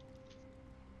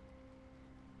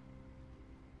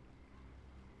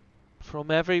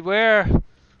 From everywhere!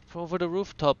 From over the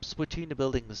rooftops, between the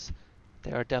buildings.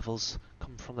 They are devils,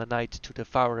 come from the night to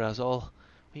devour us all.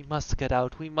 We must get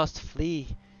out, we must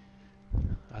flee.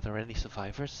 Are there any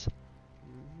survivors?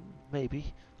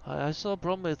 Maybe. I saw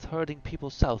Bromwith herding people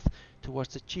south,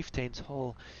 towards the chieftain's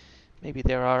hall. Maybe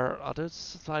there are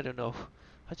others, I don't know.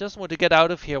 I just want to get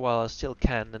out of here while I still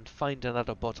can and find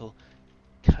another bottle.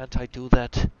 Can't I do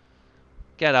that?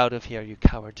 Get out of here, you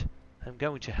coward. I'm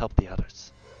going to help the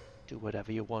others. Do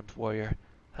whatever you want, warrior.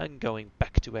 I'm going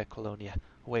back to Ecolonia,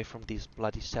 away from these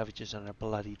bloody savages and their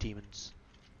bloody demons.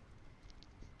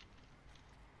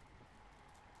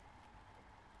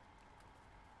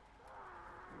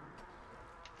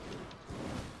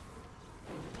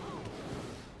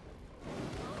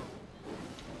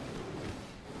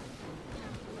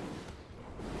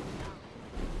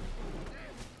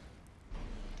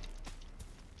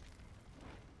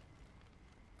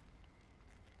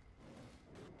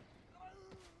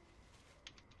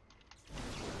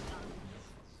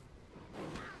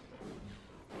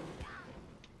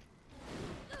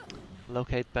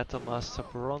 Locate Battlemaster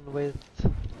Bronwyn.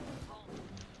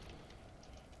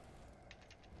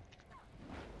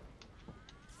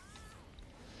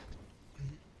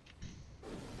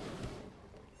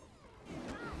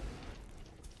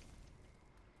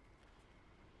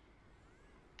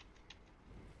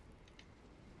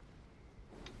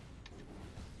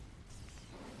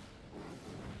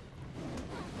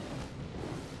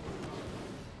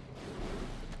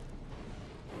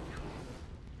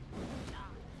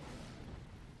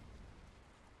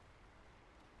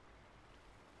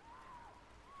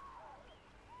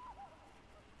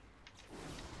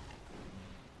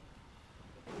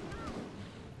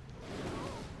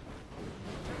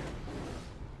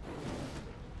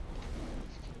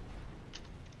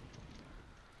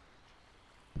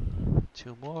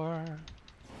 Two more.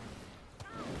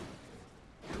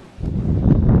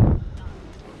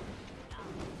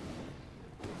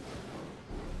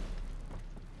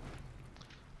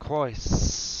 Croix.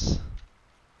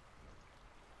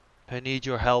 I need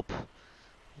your help.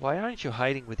 Why aren't you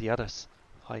hiding with the others?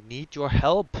 I need your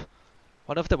help.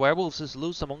 One of the werewolves is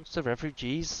loose amongst the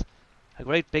refugees. A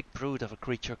great big brute of a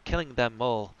creature, killing them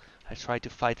all. I tried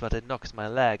to fight, but it knocks my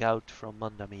leg out from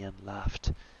under me and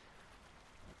laughed.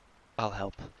 I'll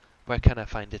help. Where can I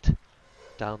find it?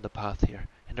 Down the path here,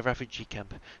 in the refugee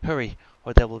camp. Hurry,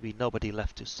 or there will be nobody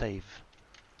left to save.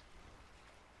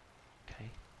 Okay.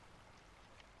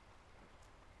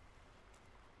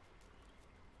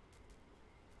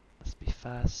 Must be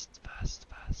fast, fast,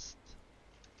 fast.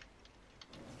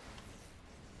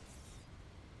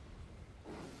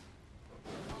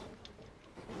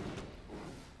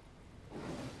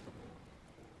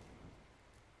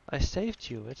 I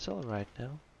saved you, it's alright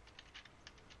now.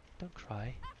 Don't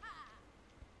cry.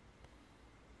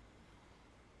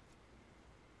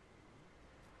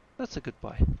 That's a good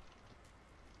boy.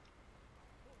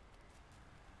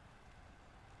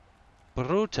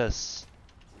 Brutus.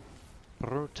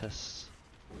 Brutus.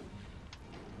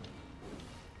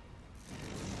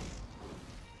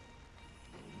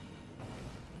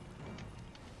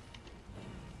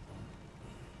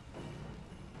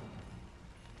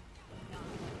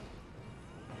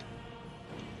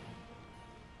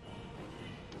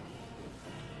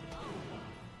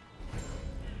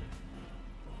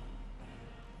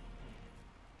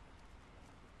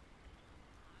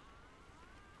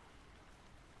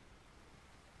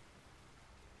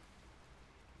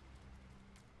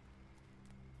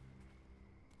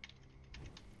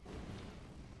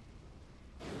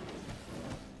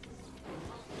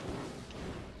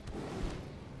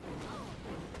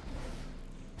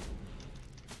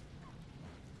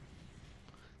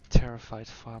 Terrified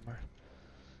farmer.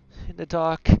 In the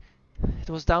dark. It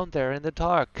was down there in the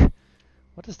dark.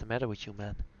 What is the matter with you,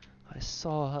 man? I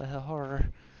saw a horror.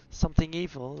 Something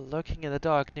evil lurking in the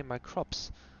dark near my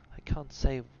crops. I can't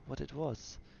say what it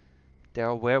was. There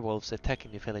are werewolves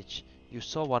attacking the village. You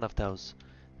saw one of those.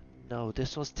 No,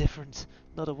 this was different.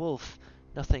 Not a wolf.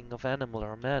 Nothing of animal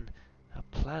or man. A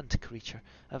plant creature.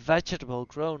 A vegetable,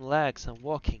 grown legs and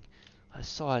walking. I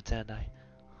saw it and I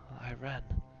ran.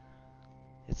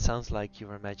 It sounds like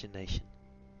your imagination,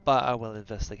 but I will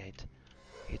investigate.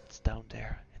 It's down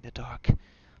there, in the dark.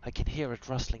 I can hear it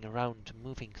rustling around,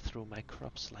 moving through my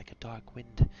crops like a dark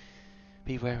wind.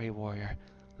 Be wary, warrior,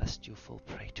 lest you fall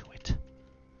prey to it.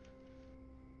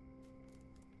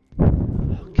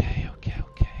 Okay.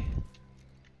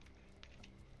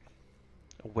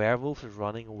 A werewolf is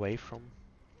running away from...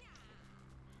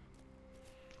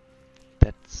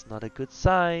 That's not a good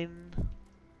sign.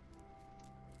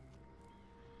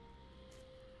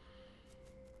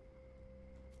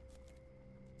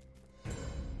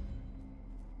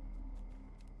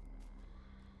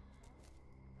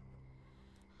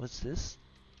 What's this?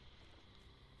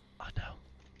 Oh no.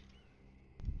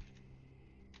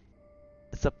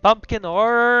 It's a pumpkin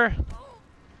or...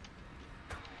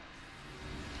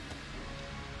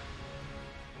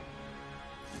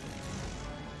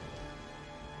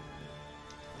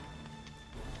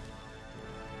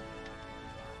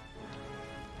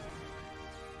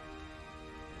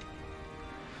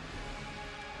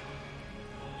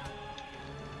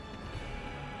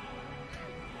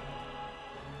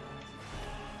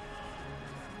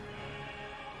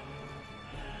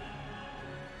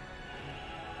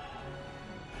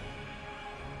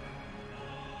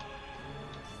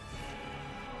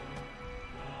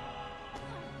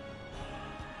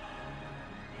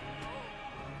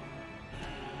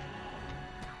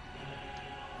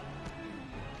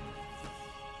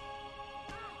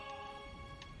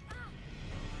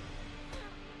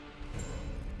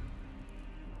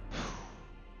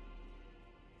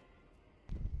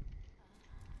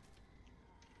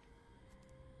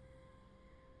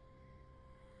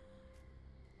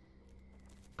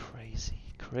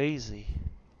 Crazy.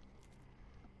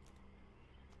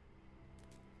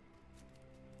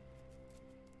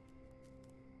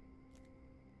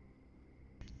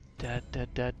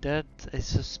 That a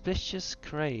suspicious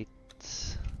crate.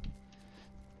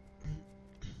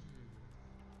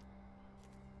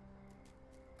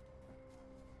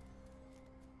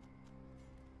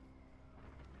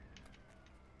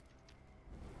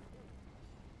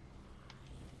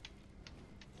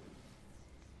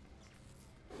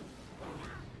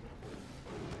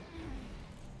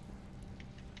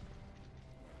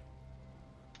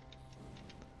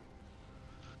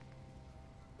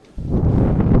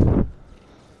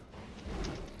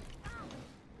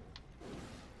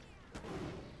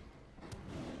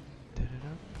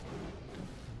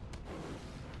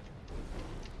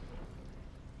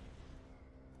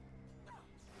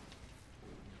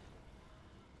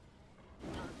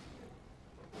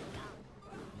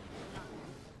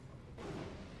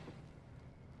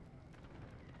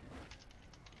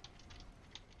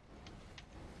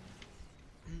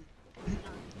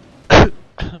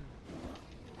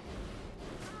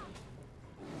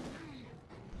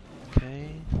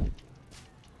 Okay.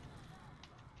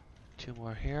 Two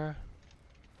more here.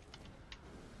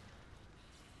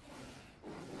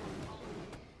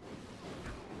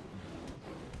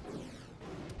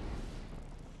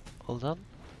 Hold on.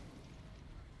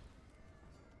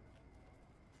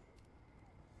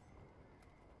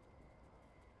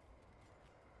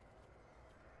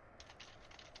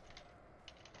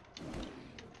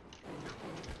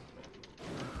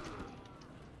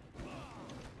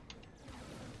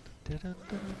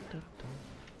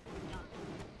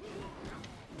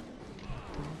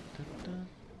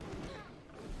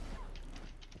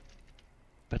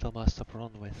 Battlemaster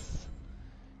Bronwith.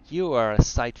 You are a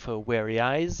sight for weary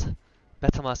eyes.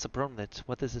 Battlemaster Bronwith,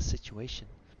 what is the situation?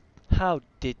 How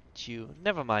did you...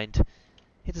 Never mind.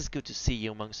 It is good to see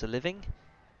you amongst the living.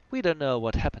 We don't know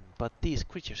what happened, but these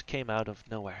creatures came out of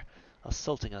nowhere,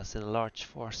 assaulting us in a large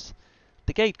force.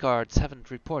 The gate guards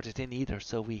haven't reported in either,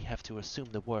 so we have to assume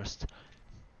the worst.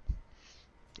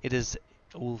 It is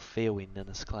Ulf Eowyn and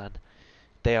his clan.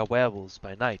 They are werewolves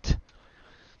by night.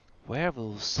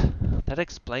 Werewolves. That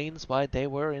explains why they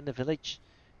were in the village.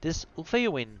 This Ulf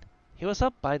Eowyn, he was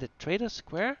up by the Trader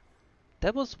Square?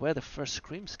 That was where the first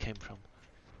screams came from.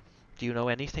 Do you know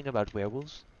anything about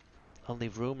werewolves? Only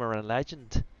rumor and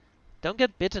legend. Don't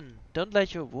get bitten, don't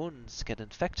let your wounds get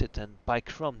infected, and by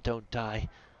Crum, don't die.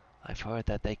 I've heard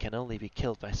that they can only be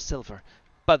killed by silver,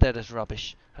 but that is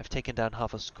rubbish. I've taken down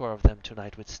half a score of them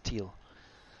tonight with steel.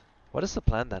 What is the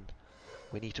plan then?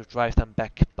 We need to drive them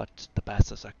back, but the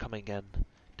bastards are coming in.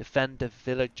 Defend the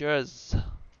villagers.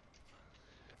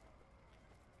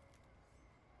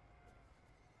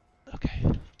 Okay.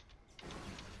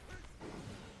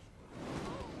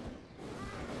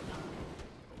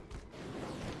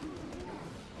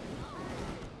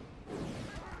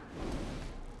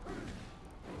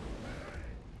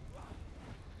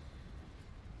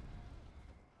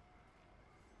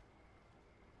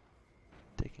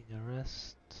 Taking a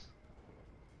rest.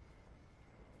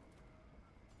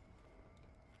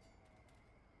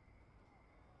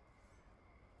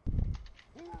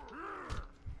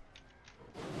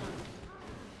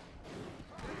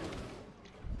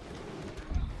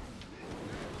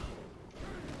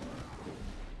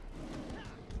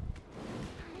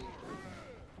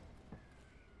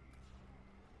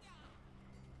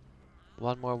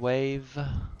 One more wave.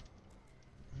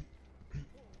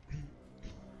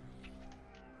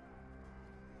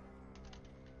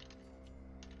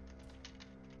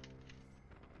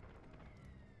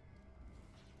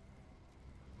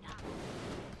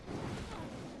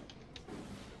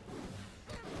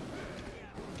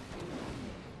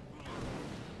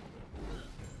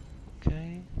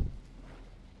 Okay.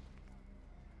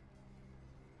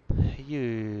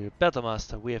 You,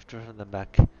 Battlemaster, we have driven them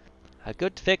back. A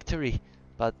good victory,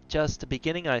 but just the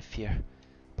beginning, I fear.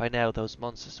 By now those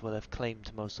monsters will have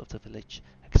claimed most of the village,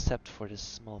 except for this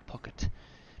small pocket.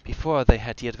 Before they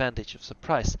had the advantage of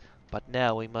surprise, but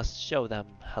now we must show them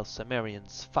how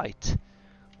Sumerians fight.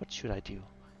 What should I do?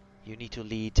 You need to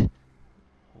lead.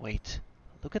 Wait,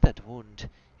 look at that wound.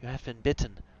 You have been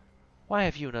bitten. Why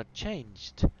have you not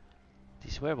changed?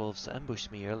 These werewolves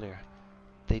ambushed me earlier.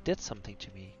 They did something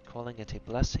to me, calling it a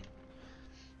blessing.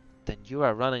 Then you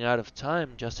are running out of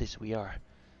time, just as we are.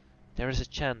 There is a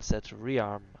chance that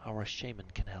Rearm, our shaman,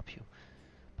 can help you.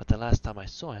 But the last time I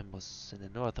saw him was in the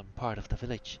northern part of the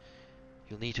village.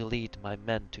 You'll need to lead my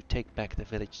men to take back the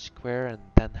village square and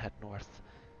then head north.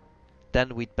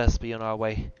 Then we'd best be on our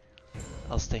way.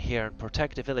 I'll stay here and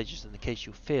protect the villagers in case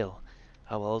you fail.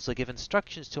 I will also give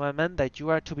instructions to my men that you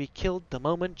are to be killed the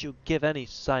moment you give any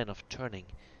sign of turning.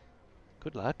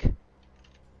 Good luck.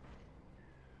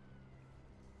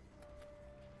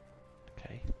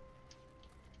 Okay.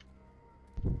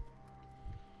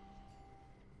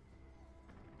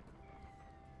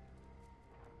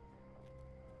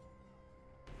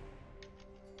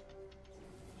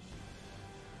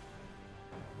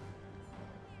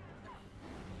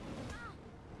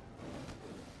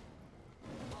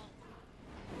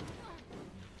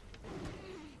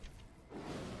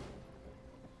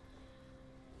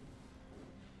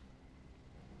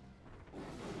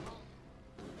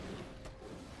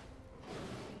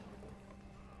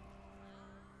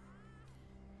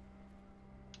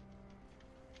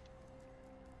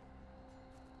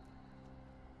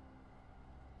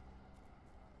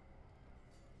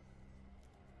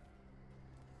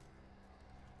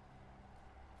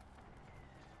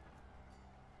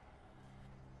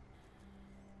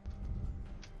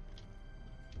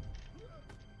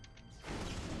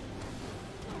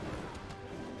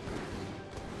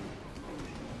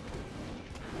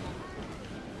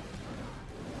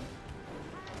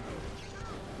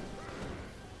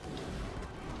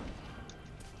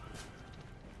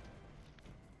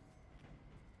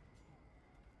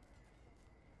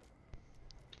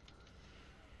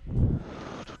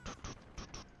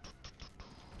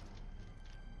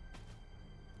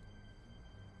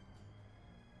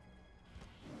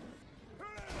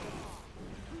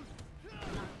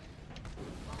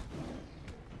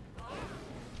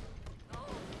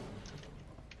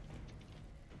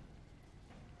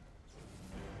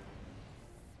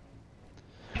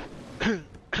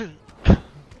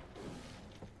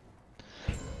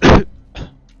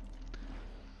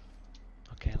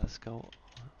 Okay, let's go.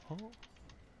 Oh.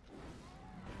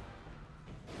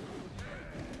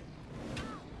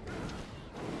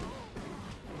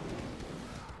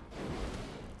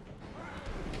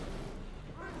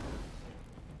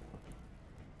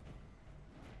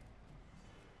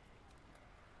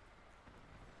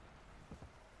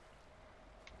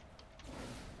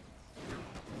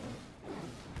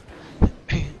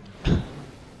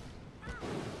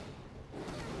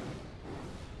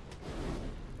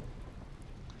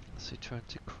 Let's return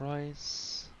to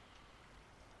Kreis.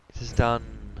 It is done.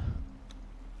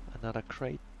 Another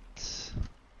crate.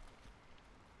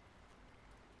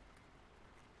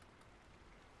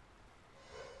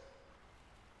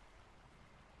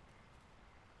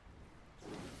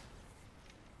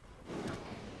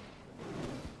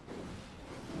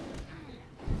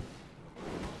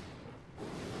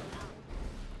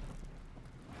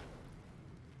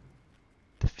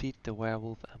 Defeat the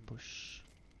werewolf ambush.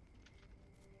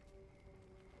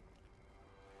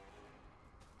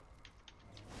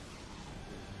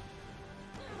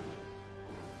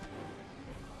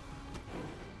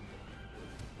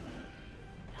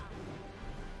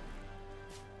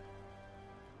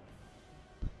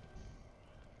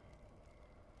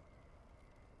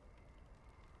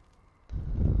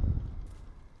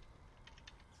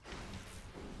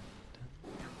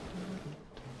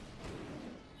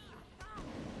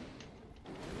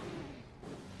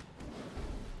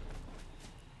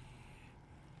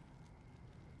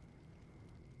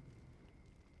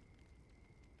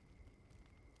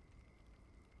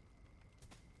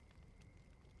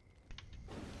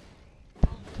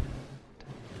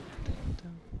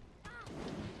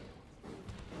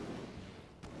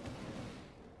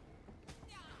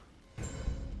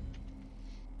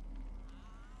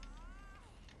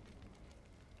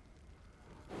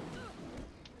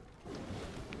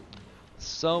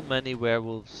 So many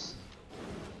werewolves.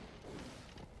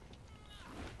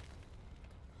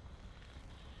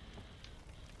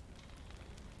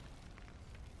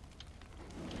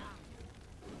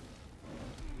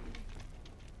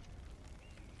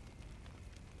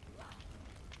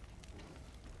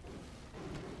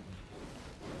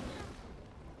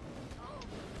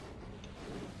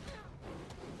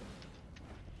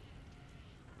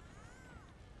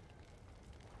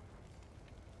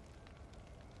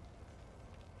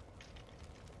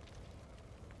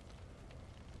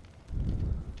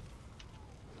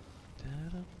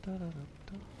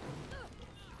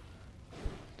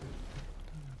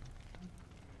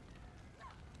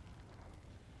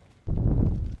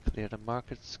 Clear the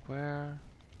market square.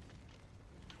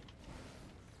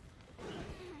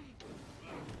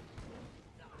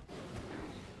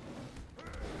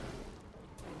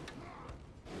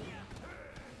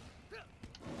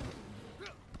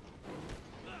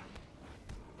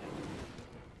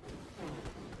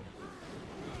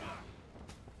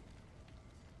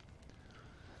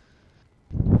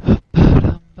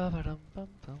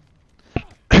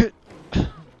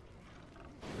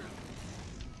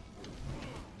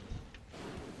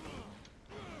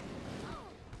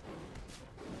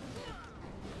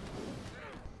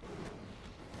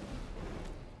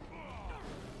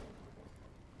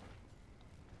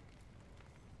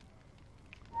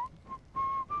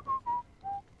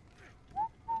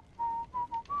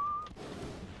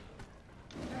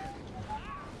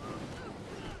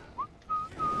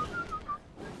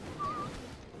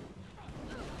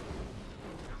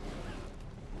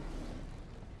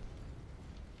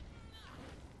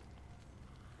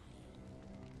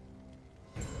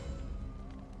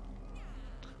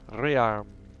 Rearm.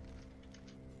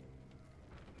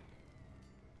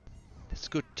 It's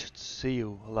good to see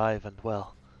you alive and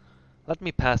well. Let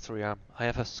me pass, Rearm. I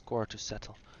have a score to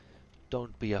settle.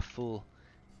 Don't be a fool.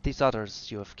 These others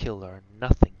you have killed are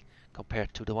nothing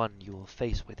compared to the one you will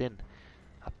face within.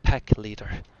 A pack leader.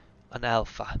 An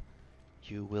alpha.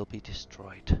 You will be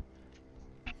destroyed.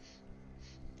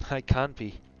 I can't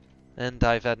be. And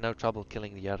I've had no trouble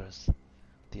killing the others.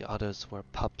 The others were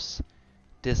pups.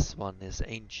 This one is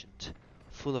ancient,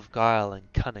 full of guile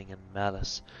and cunning and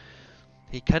malice.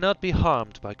 He cannot be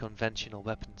harmed by conventional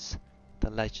weapons.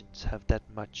 The legends have that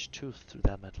much truth to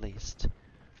them at least.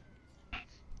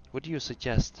 What do you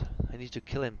suggest? I need to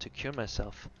kill him to cure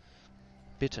myself.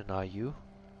 Bitten are you?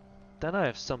 Then I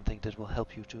have something that will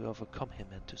help you to overcome him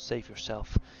and to save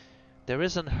yourself. There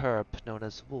is an herb known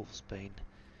as wolfsbane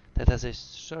that has a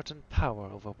certain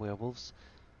power over werewolves.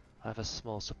 I have a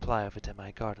small supply of it in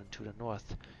my garden to the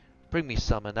north. Bring me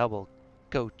some and I will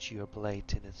coat your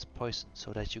blade in its poison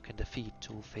so that you can defeat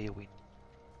Ulfeowin.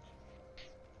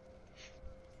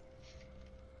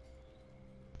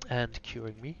 And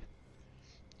curing me?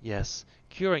 Yes,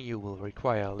 curing you will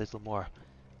require a little more.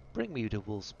 Bring me the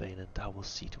wolfsbane and I will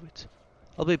see to it.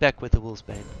 I'll be back with the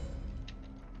wolfsbane.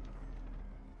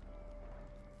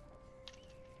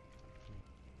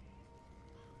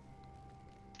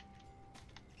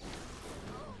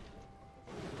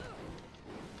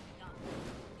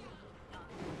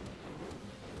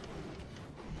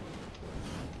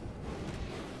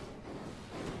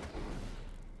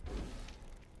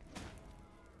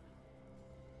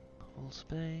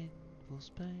 Wolfsbane,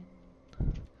 wolfsbane.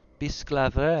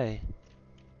 Bisclavre.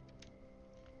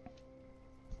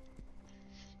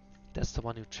 That's the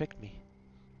one who tricked me.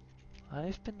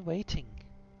 I've been waiting.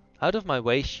 Out of my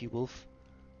way, she-wolf.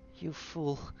 You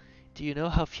fool. Do you know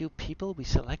how few people we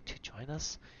select to join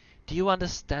us? Do you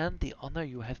understand the honor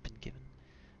you have been given?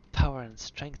 Power and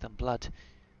strength and blood.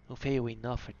 Ulfeowin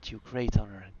offered you great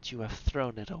honor, and you have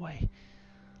thrown it away.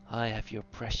 I have your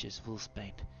precious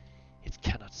wolfsbane. It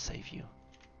cannot save you.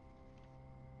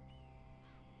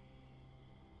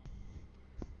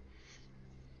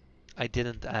 I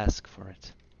didn't ask for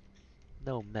it.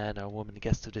 No man or woman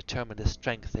gets to determine the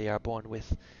strength they are born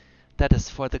with. That is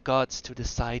for the gods to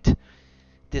decide.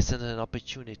 This is an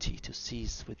opportunity to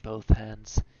seize with both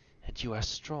hands. And you are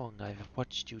strong. I have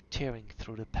watched you tearing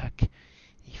through the pack,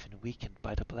 even weakened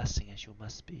by the blessing as you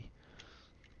must be.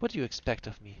 What do you expect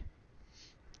of me?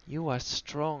 You are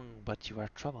strong, but you are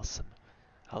troublesome.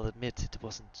 I'll admit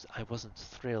I wasn't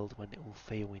thrilled when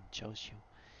Ulfeowin chose you.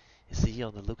 Is he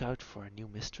on the lookout for a new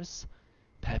mistress?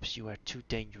 Perhaps you are too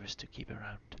dangerous to keep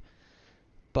around.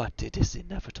 But it is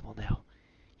inevitable now.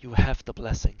 You have the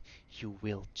blessing. You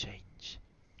will change.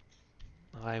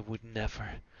 I would never.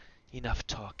 Enough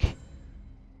talk.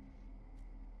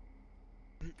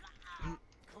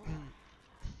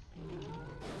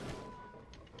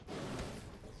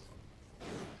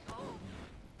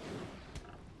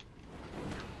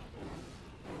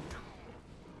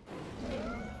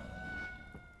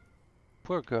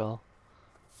 Poor girl.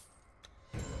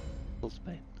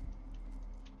 Wolfsbane.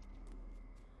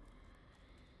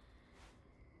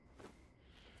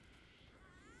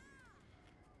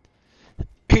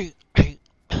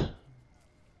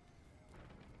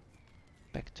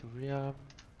 Back to Riam.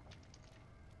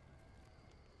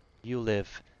 You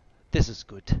live. This is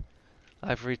good.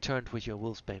 I've returned with your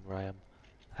wolfsbane, Riam.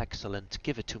 Excellent.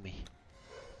 Give it to me.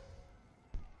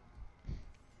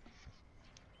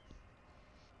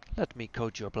 Let me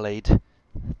coat your blade.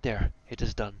 There, it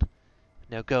is done.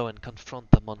 Now go and confront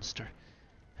the monster.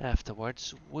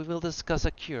 Afterwards, we will discuss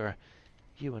a cure,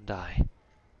 you and I.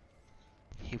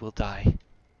 He will die.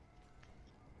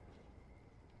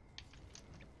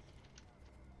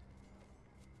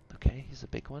 Okay, he's a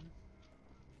big one.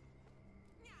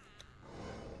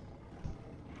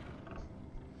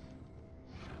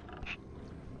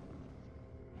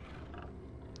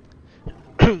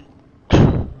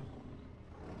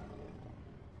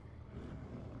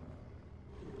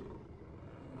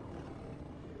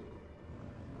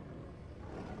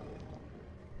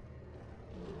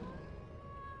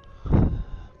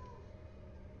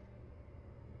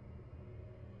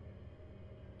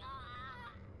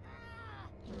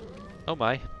 Oh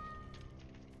my.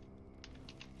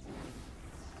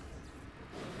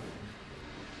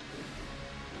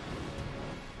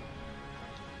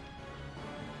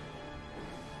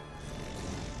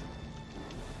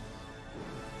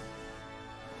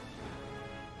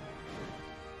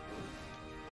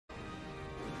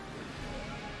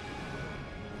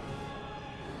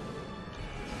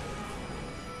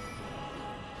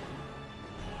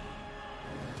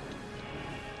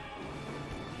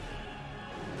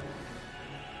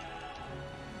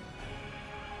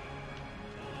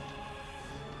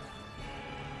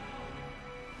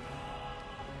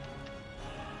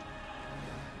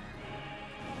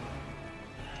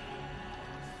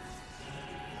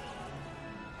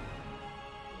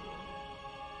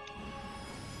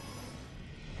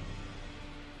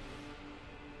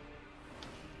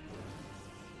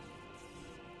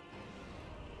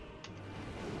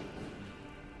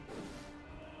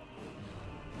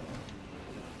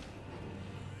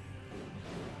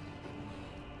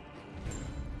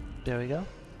 There we go.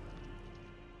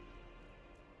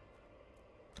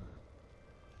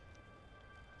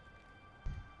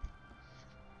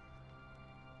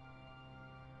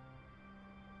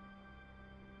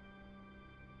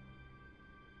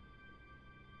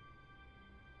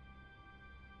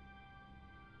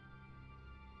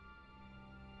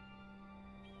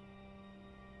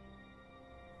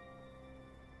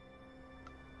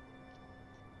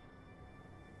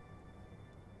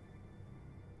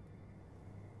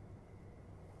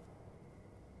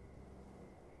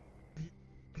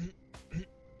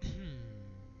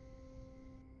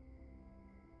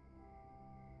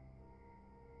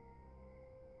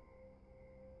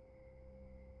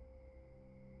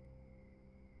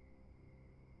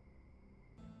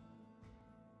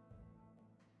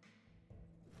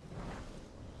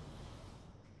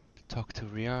 Talk to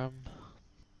Rearm.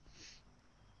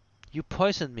 You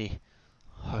poisoned me.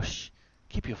 Hush.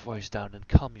 Keep your voice down and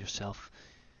calm yourself.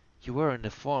 You were in the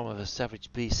form of a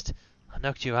savage beast. I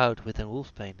knocked you out with a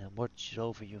wolfbane and watched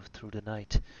over you through the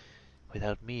night.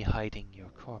 Without me hiding your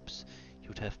corpse,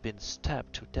 you'd have been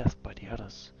stabbed to death by the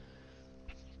others.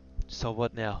 So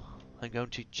what now? I'm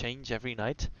going to change every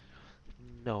night?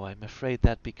 No, I'm afraid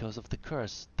that because of the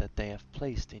curse that they have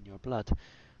placed in your blood,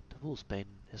 the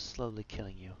wolfbane is slowly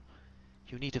killing you.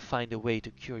 You need to find a way to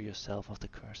cure yourself of the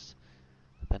curse.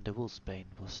 Then the wolfsbane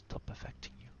will stop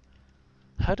affecting you.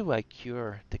 How do I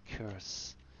cure the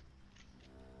curse?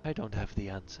 I don't have the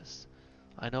answers.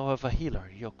 I know of a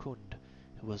healer, Jokund,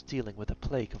 who was dealing with a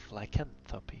plague of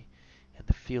lycanthropy in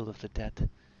the field of the dead.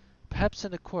 Perhaps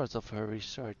in the course of her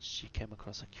research she came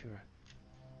across a cure.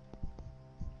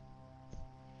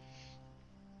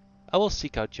 I will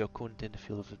seek out Jokund in the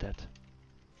field of the dead.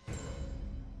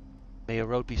 May your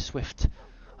road be swift.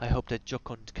 I hope that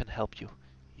Jokund can help you.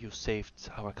 You saved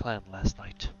our clan last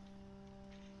night.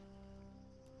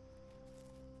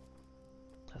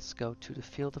 Let's go to the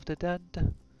field of the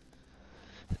dead.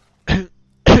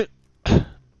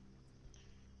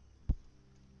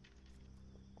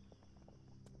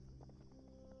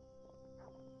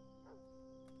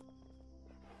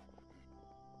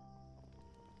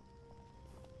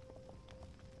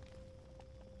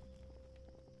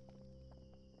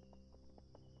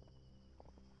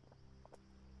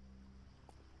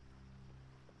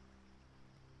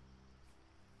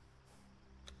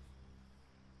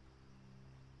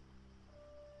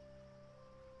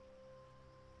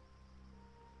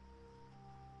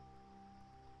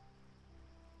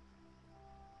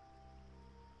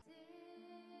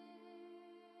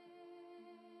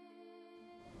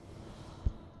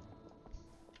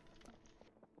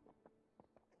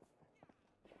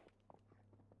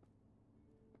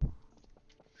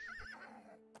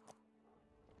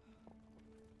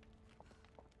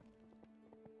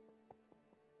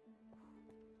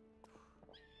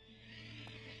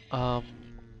 Um,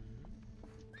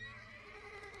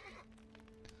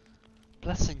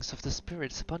 Blessings of the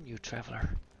spirits upon you,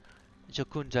 traveler.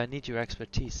 Jokund, I need your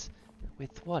expertise.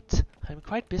 With what? I'm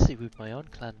quite busy with my own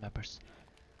clan members.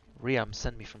 Riam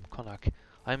sent me from Connacht.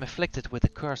 I am afflicted with the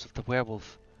curse of the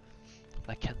werewolf.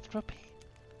 Lycanthropy?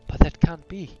 But that can't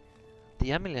be.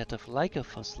 The amulet of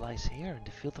Lycophos lies here in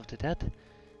the field of the dead,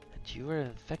 and you were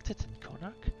infected in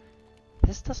Connacht?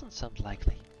 This doesn't sound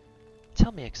likely.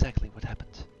 Tell me exactly what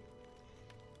happened.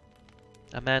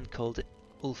 A man called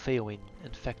Ulfeoin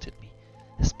infected me.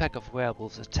 A pack of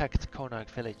werewolves attacked Connacht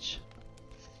village.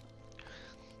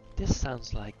 This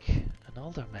sounds like an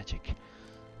older magic,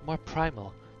 more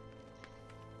primal.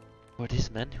 Were these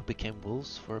men who became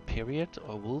wolves for a period,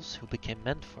 or wolves who became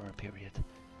men for a period?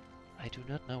 I do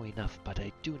not know enough, but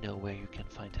I do know where you can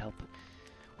find help.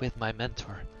 With my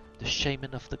mentor, the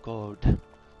shaman of the god.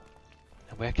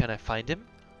 And where can I find him?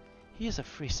 He is a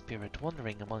free spirit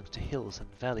wandering amongst the hills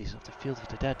and valleys of the field of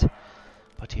the dead,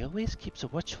 but he always keeps a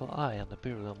watchful eye on the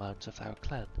burial mounds of our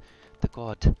clan, the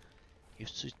god. You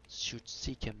should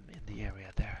seek him in the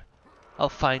area there. I'll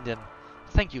find him.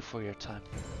 Thank you for your time.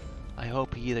 I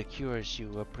hope he either cures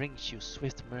you or brings you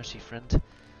swift mercy, friend.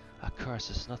 A curse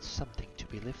is not something to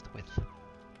be lived with.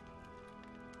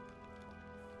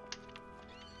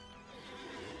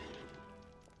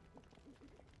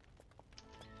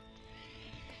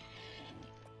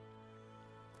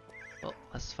 Well,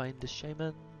 let's find the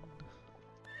shaman.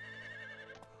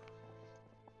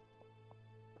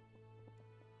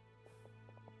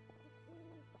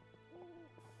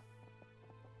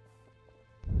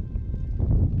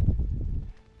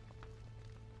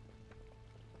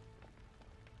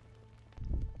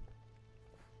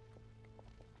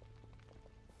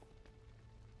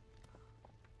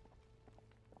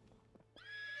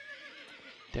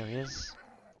 There he is.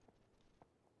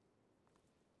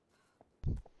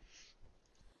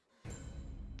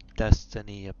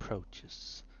 Destiny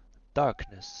approaches.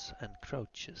 Darkness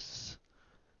encroaches.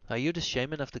 Are you the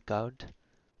shaman of the god?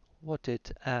 What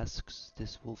it asks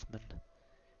this wolfman.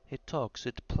 It talks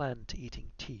with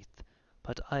plant-eating teeth,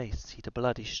 but I see the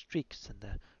bloody streaks in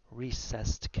the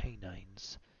recessed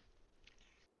canines.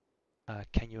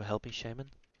 Can you help me,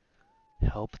 shaman?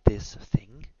 Help this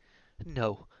thing?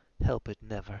 No, help it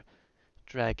never.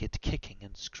 Drag it kicking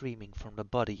and screaming from the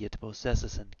body it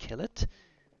possesses and kill it?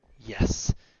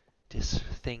 Yes, this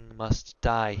thing must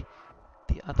die.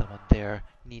 The other one there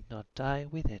need not die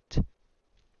with it.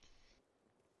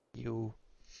 You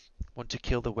want to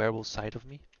kill the werewolf side of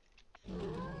me?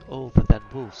 Older than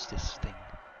wolves, this thing.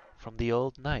 From the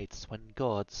old nights when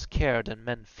gods cared and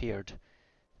men feared.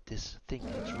 This thing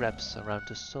it wraps around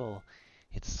the soul.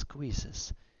 It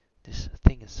squeezes. This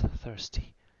thing is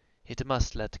thirsty. It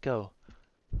must let go.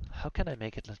 How can I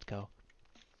make it let go?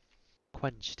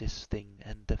 Quench this thing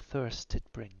and the thirst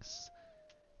it brings.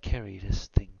 Carry this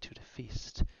thing to the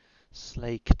feast.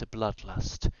 Slake the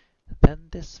bloodlust. Then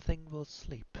this thing will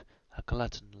sleep, a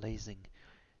glutton lazing.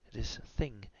 This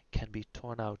thing can be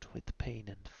torn out with pain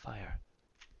and fire.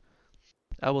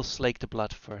 I will slake the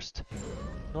blood first.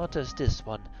 Not as this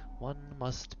one. One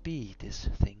must be this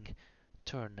thing.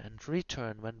 Turn and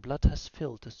return when blood has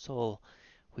filled the soul.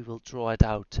 We will draw it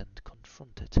out and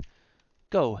confront it.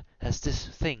 Go as this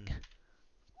thing.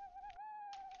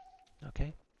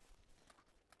 Okay.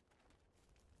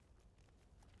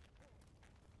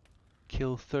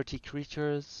 Kill 30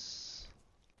 creatures.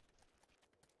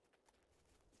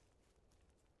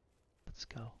 Let's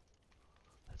go.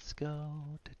 Let's go.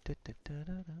 Da, da, da, da,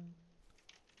 da, da.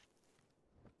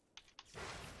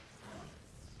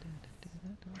 Da, da, da,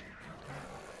 da, da.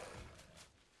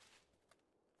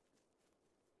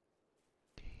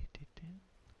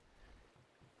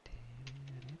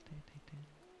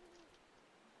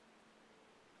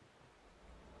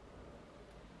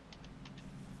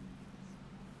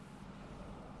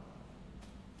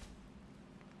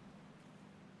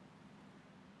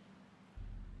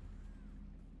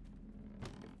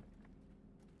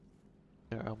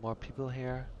 There are more people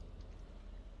here.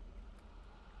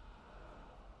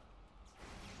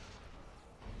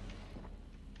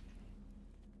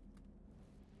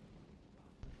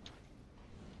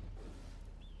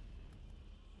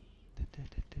 Da, da,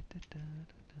 da, da, da, da,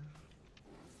 da.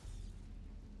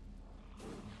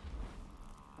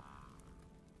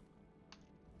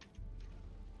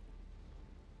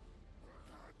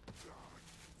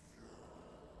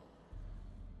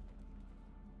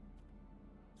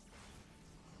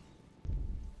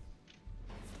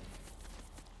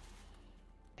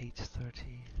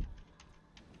 8:30.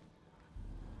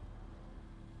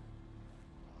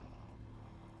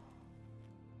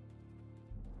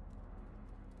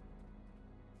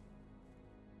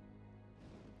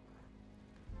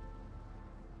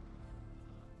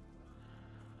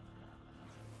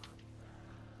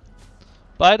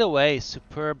 By the way,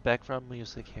 superb background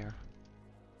music here.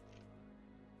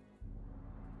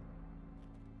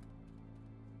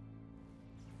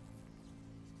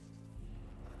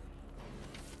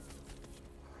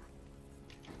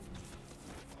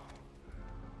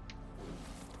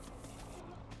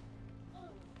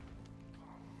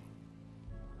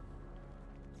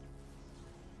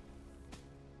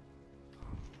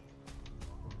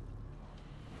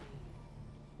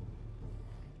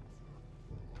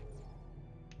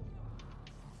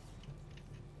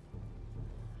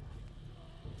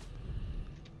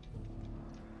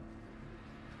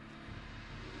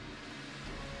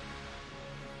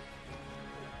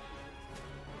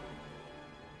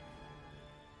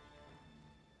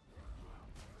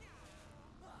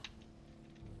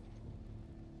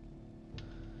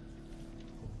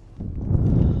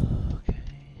 Okay.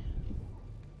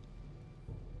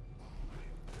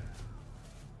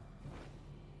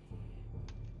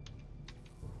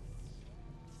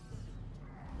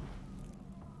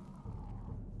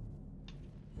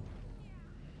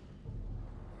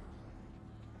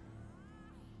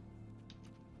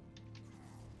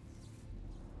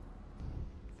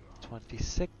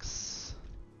 $26.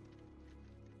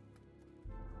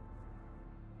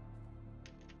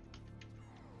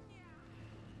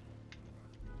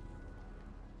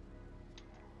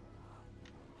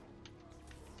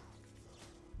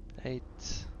 Eight,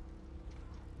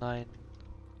 9.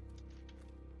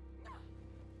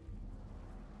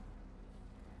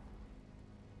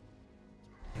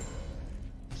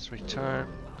 Let's return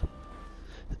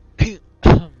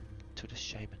to the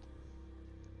shaman.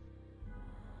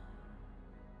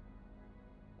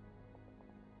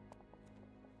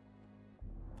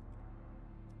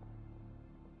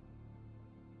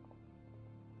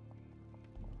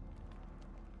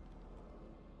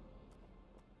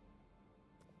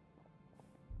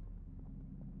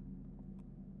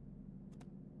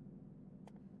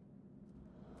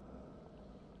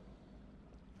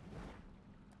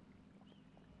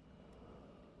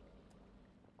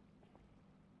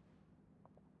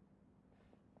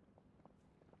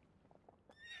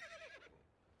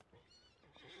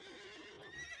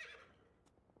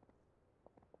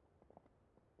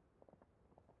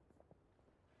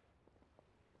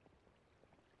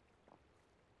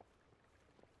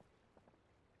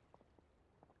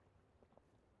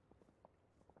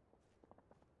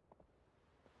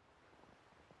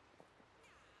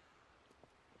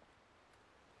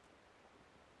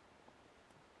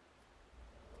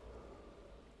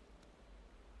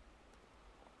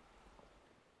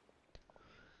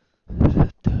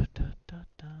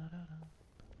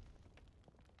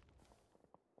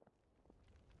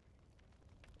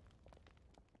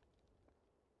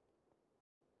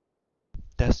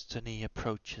 Destiny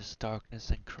approaches, darkness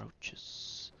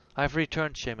encroaches. I've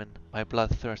returned, shaman. My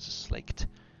bloodthirst is slaked.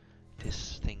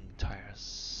 This thing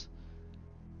tires.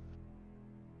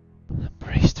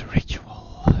 Embrace the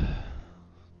ritual.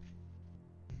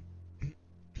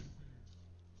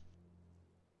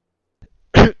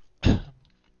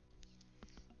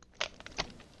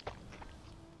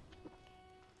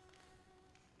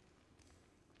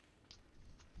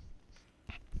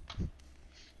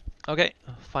 Okay,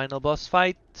 final boss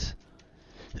fight.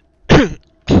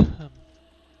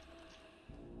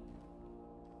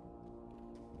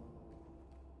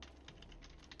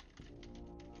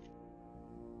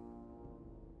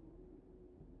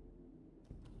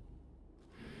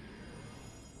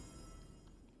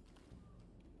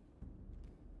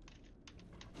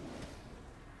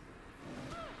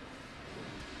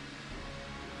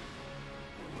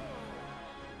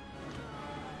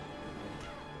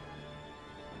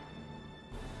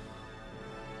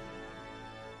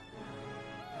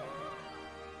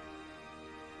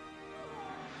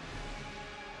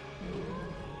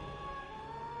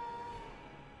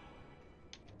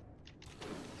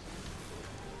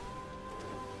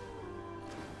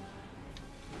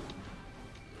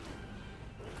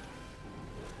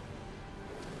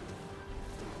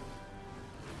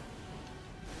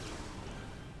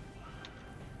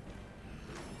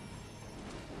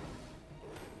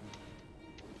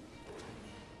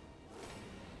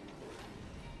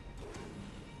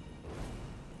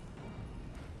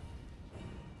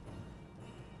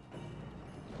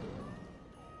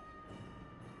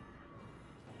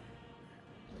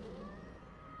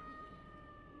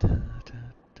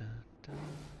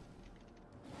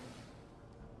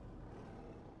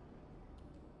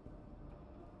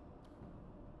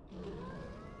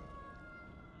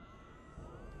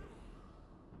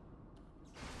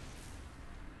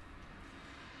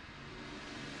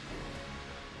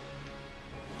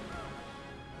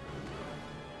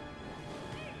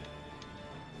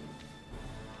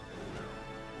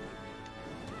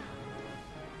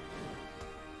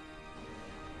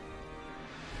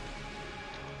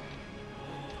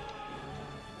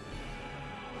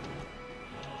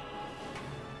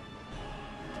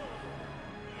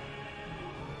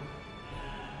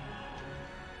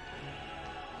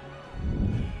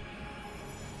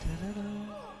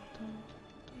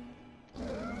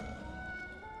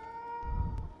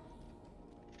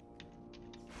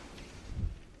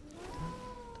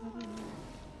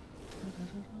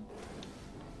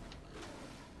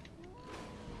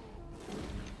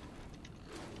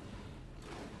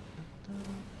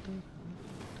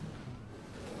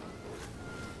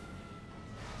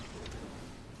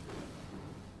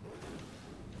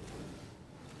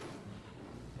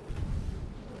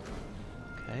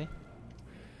 Okay.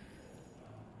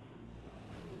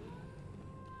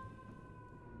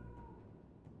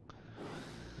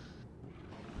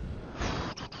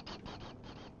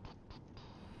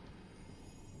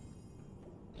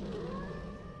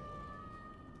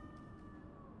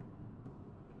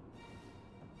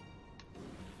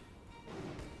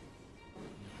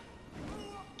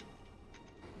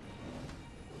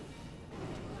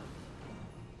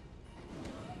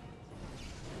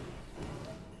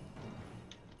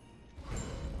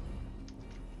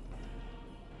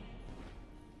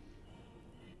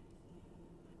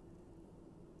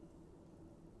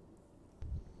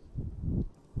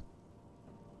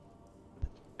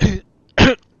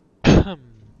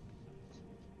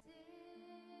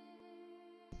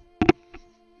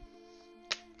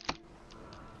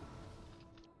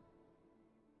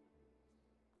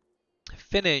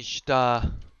 Finished.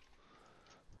 The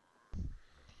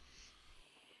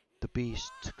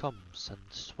beast comes and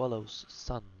swallows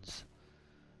sons.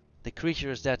 The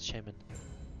creature is dead, shaman.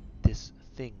 This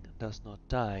thing does not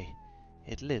die.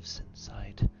 It lives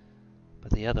inside.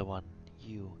 But the other one,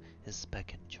 you, is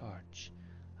back in charge.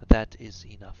 That is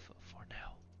enough for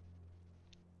now.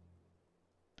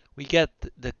 We get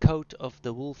the coat of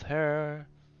the wolf hair.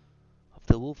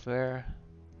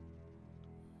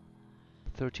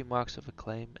 30 marks of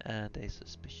acclaim and a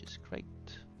suspicious crate.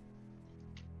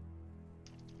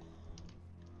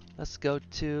 Let's go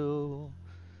to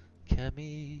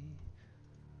Cammy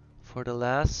for the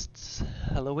last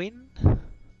Halloween.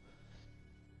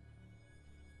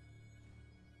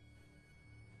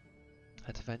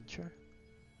 Adventure.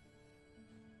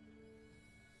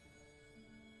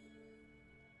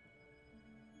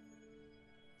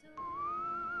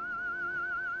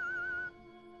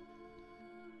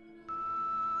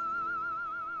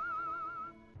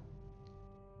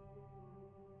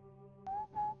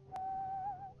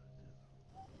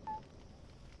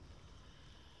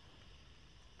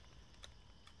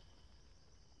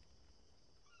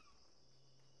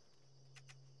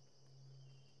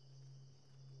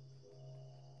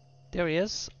 There he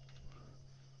is.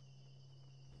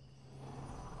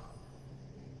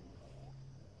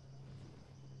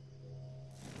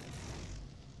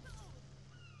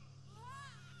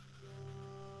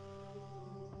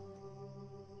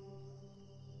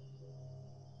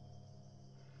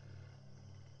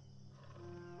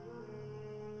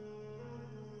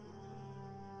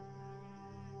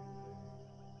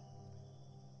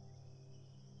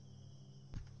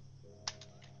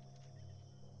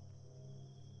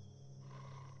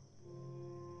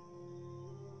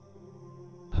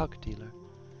 Hug dealer.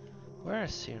 Where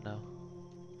is he now?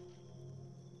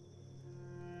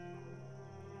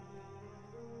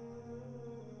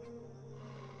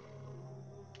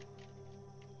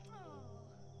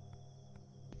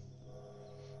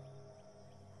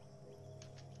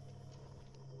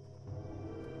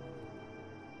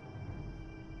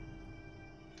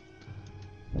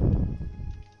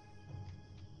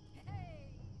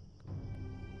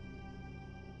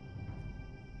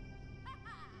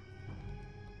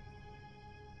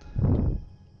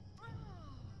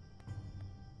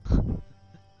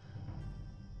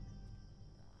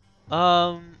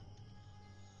 Um,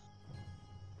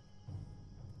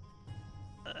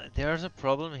 there's a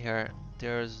problem here.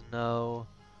 There's no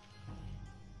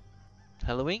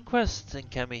Halloween quest in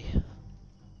Kemi.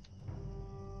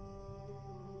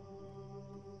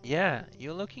 Yeah,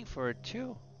 you're looking for it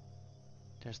too.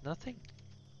 There's nothing.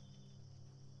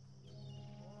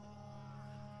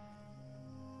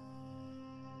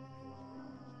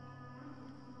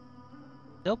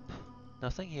 Nope,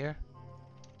 nothing here.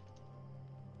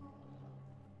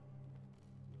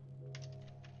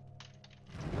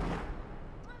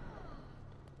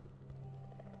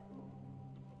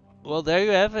 Well, there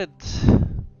you have it.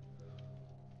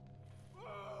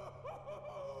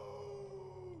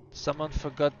 Someone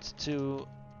forgot to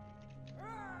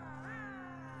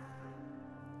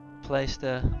place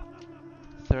the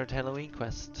third Halloween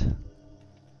quest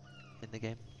in the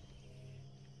game.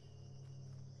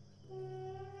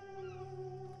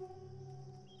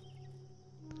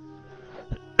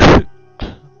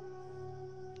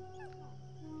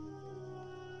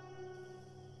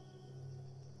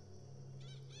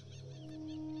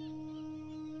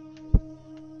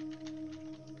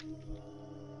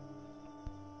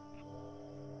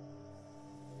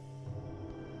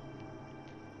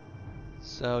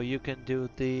 So you can do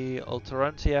the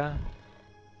Alterantia.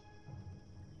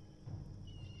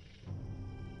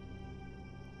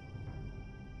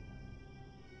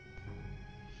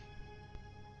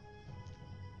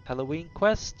 Halloween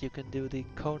quest, you can do the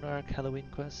Conan Halloween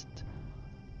quest,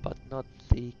 but not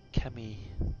the Kemi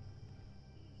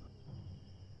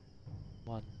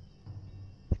one.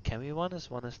 The Kemi one is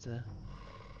the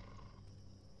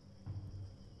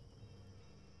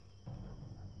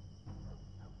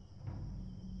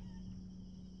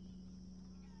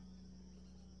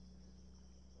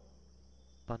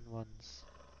fun ones.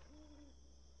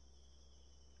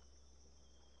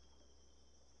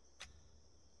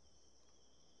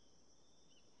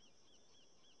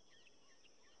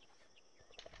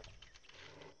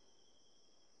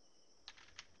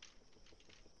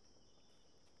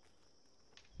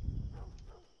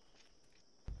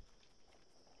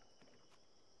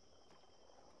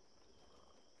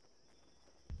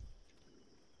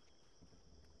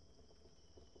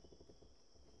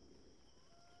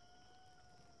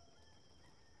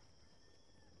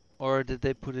 Or did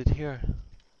they put it here?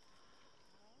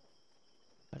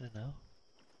 I don't know.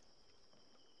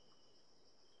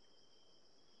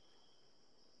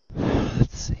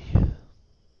 Let's see.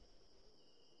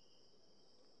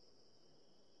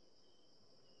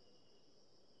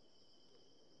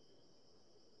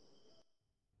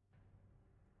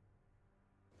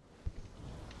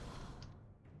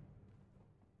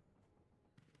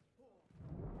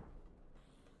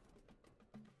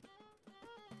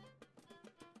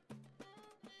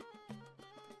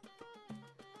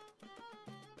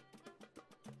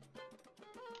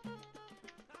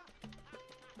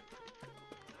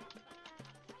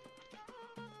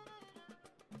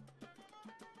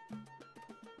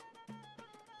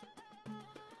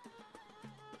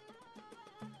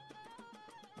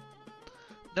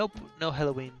 Nope, no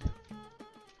Halloween.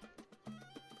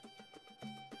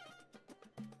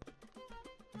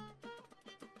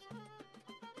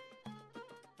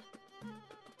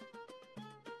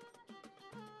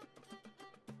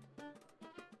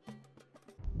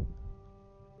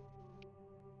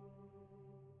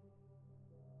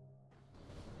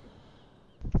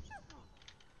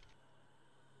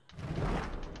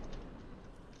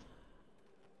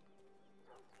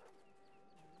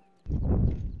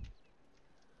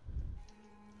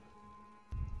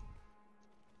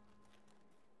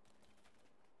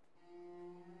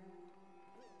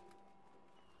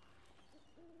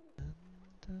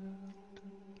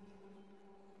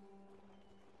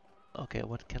 Okay,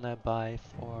 what can I buy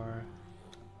for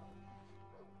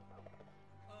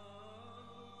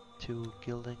 2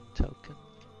 gilding tokens?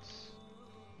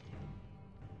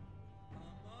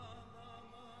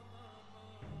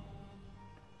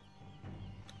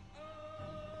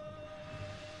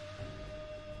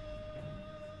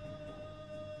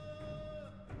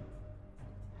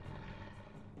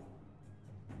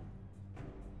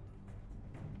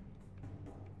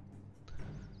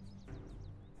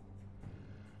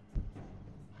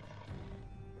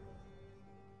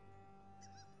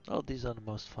 Oh, these are the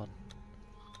most fun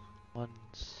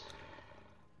ones.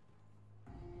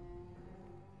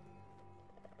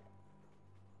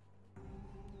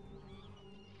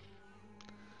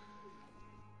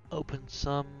 Open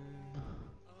some.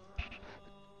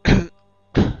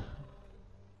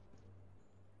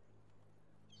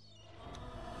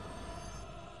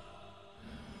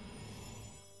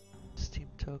 Steam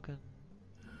token.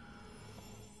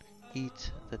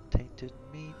 Eat the tainted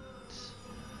meat.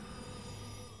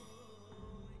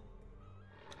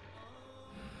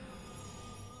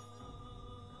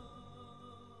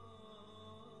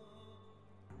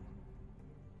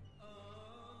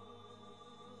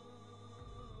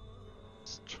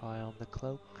 Let's try on the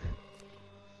cloak.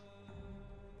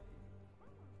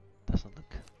 Doesn't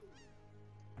look.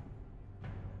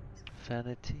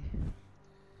 Vanity.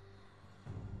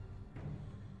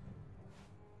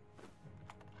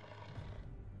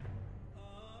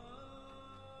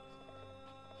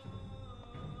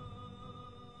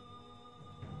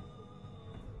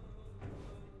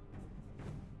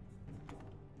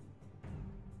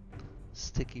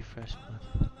 Sticky fresh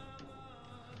mud.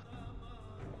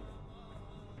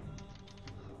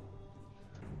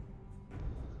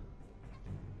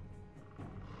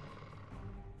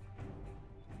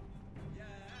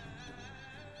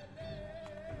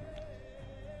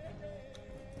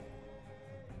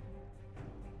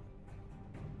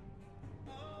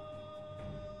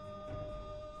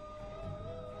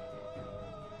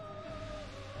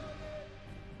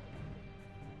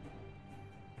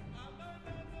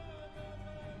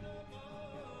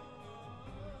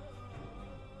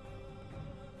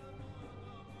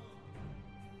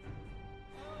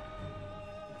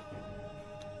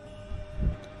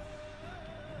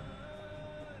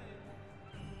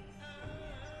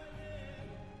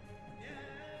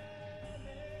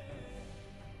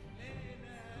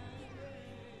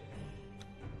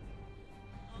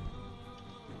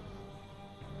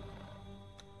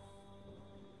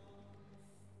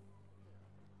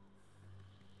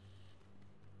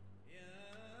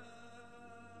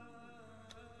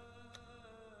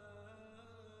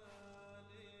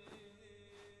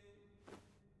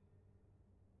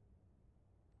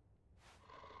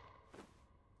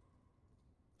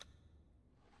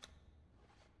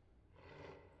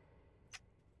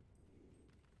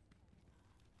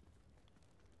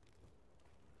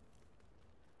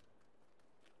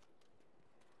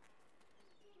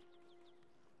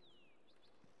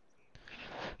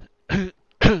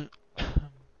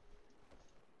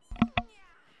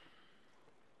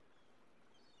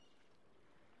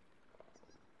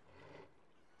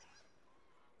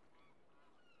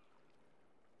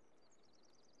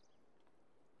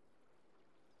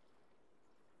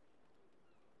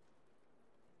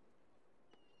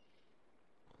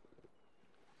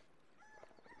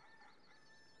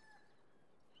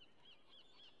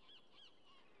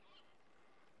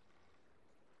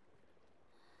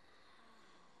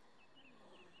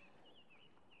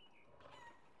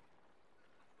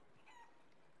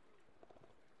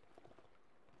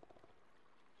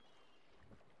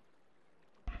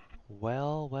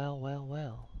 Well, well, well,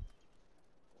 well.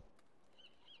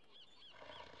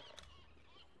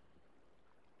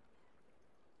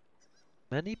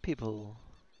 Many people.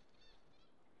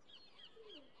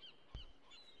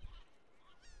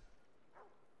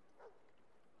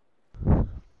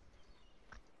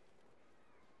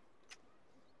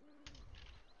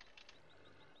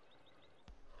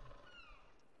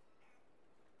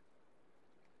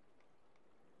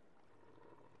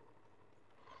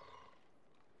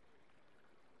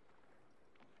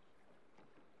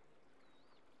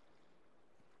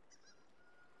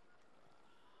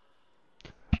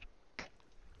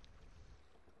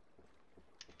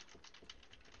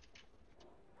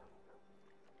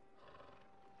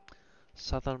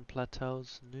 Southern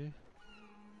Plateaus new.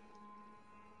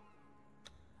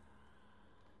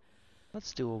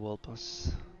 Let's do a world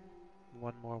boss.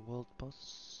 One more world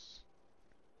boss.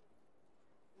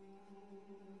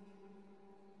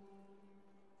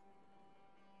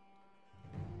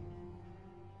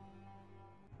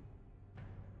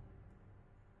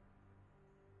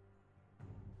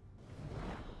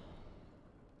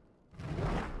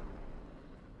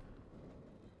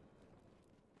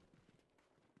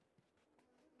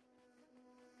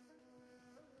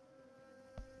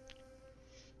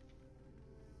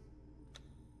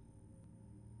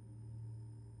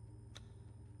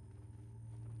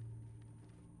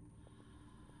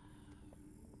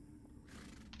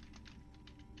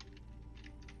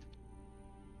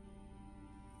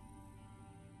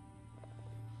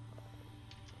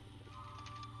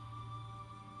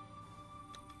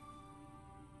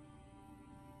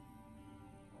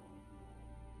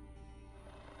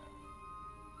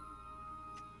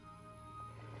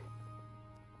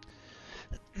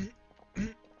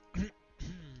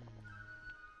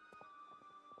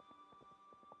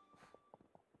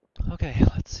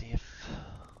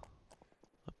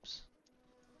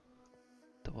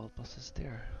 world boss is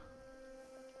there?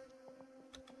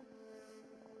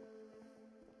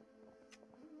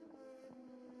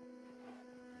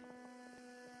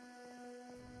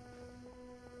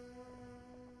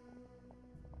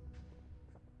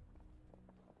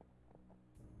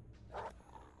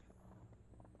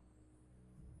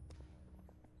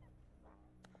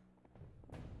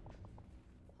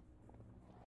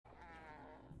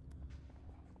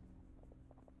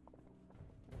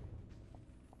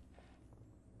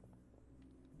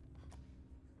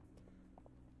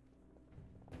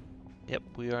 Yep,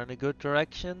 we are in a good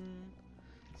direction.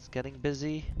 It's getting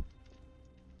busy.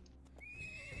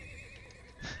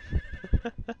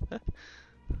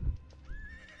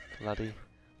 Bloody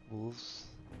wolves.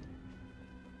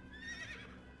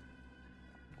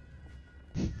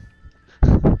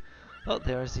 Oh,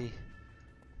 there's he.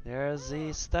 There's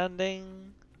he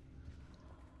standing.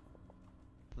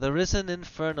 The risen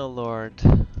Infernal Lord.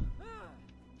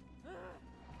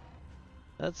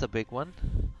 That's a big one.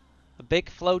 A big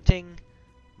floating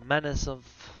menace of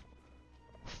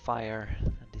fire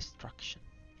and destruction.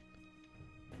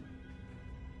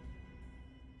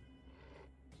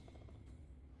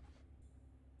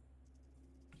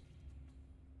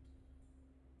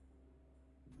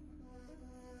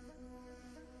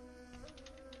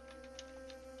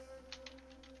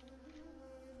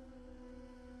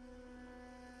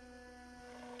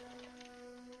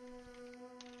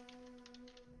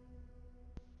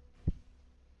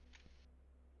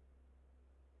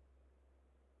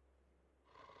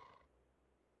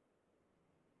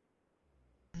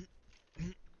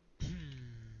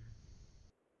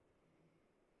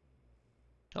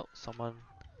 Oh, someone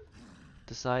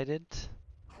decided.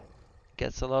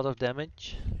 Gets a lot of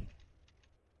damage.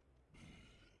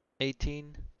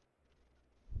 18.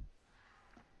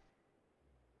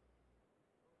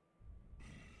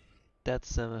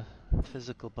 That's a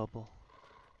physical bubble.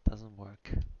 Doesn't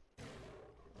work.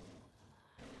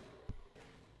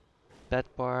 Bat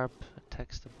Barb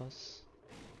attacks the boss.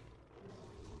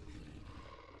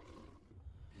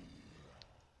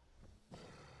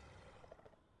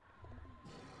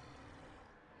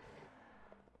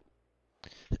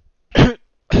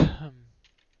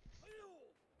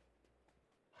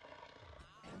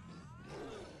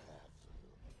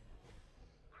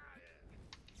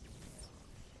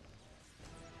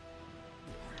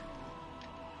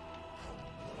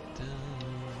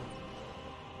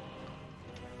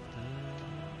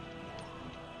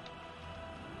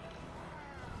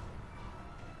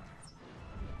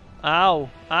 Ow!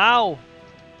 Ow!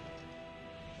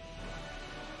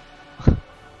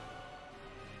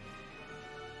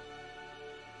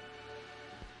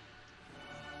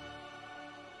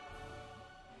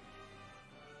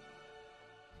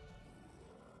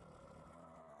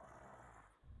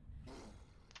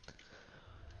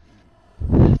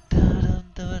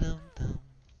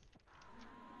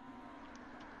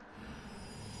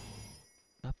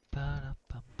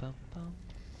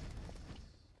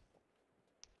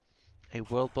 A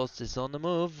world boss is on the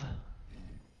move.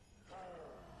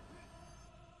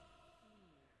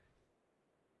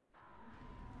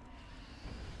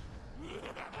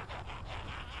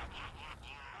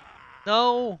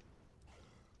 No!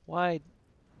 Why am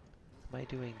I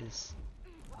doing this?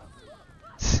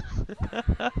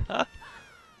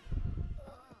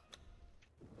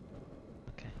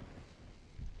 Okay.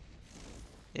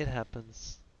 It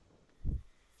happens.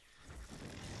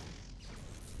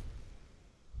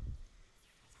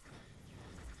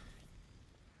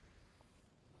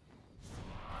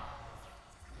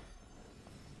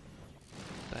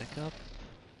 Back up.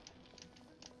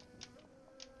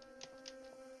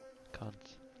 Can't.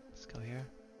 Let's go here.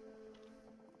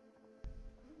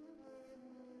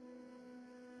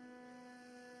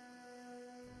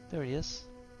 There he is.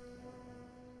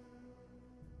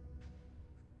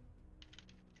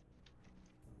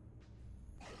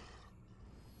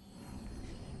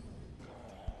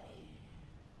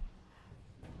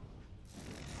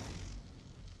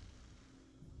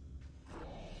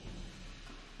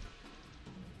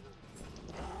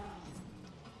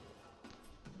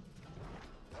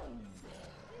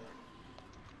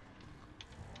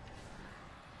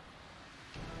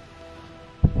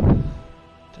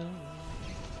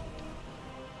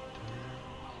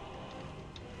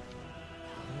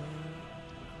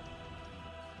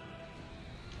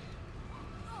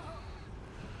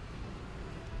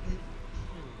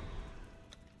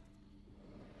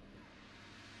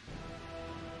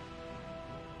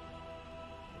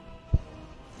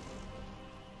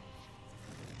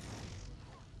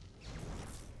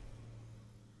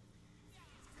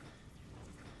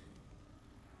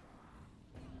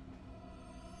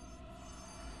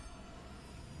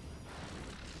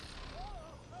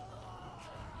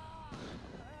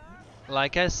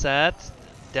 Like I said,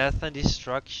 death and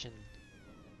destruction.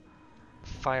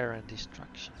 Fire and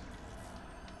destruction.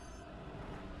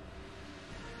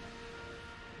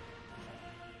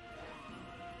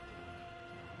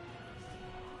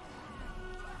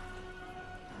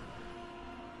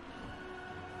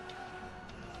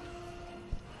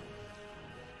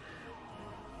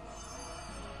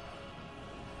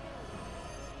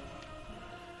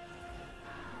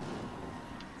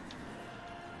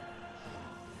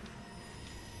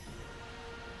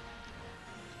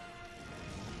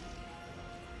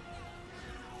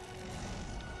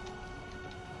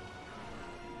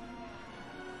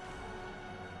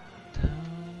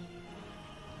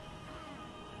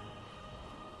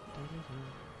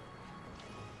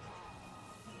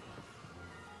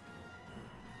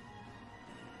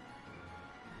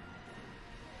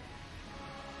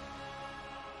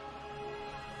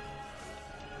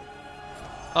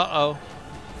 Uh-oh.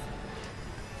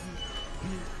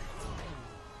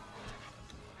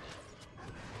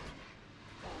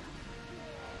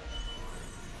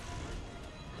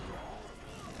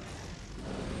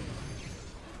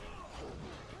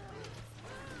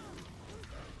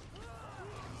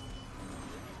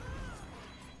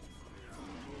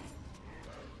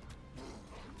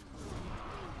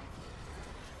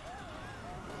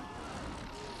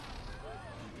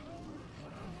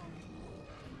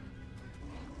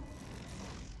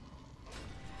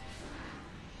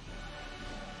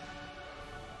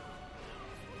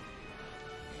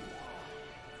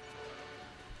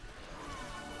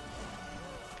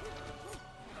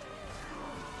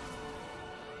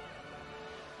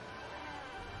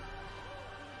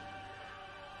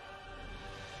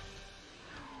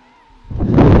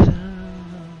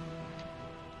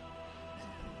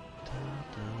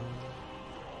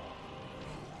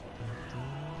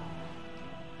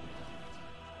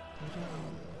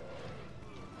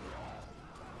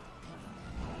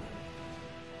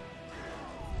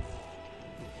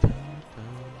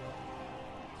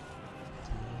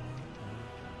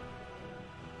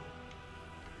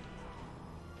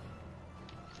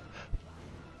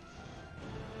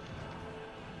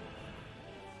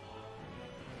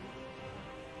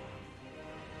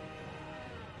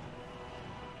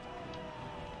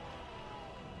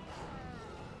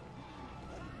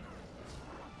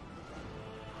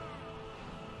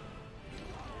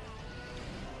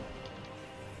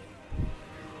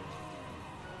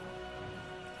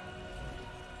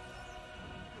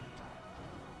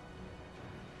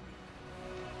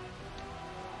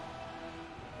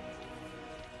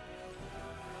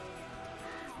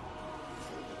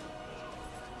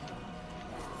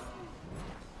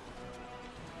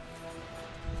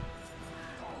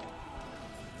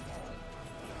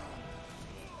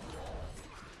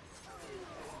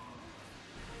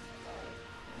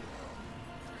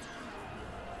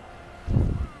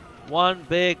 One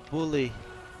big bully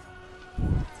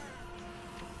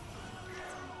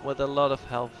with a lot of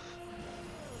health.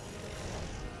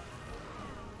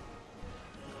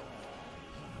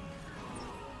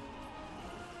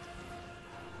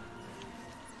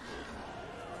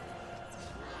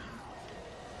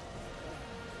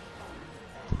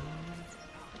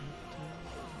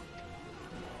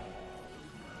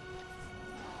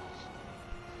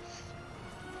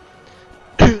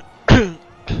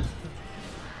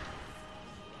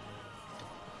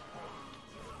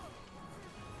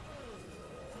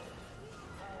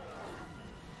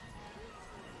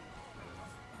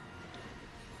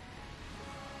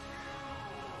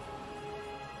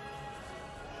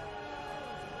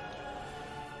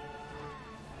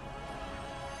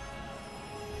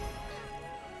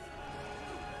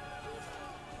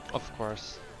 Of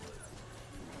course.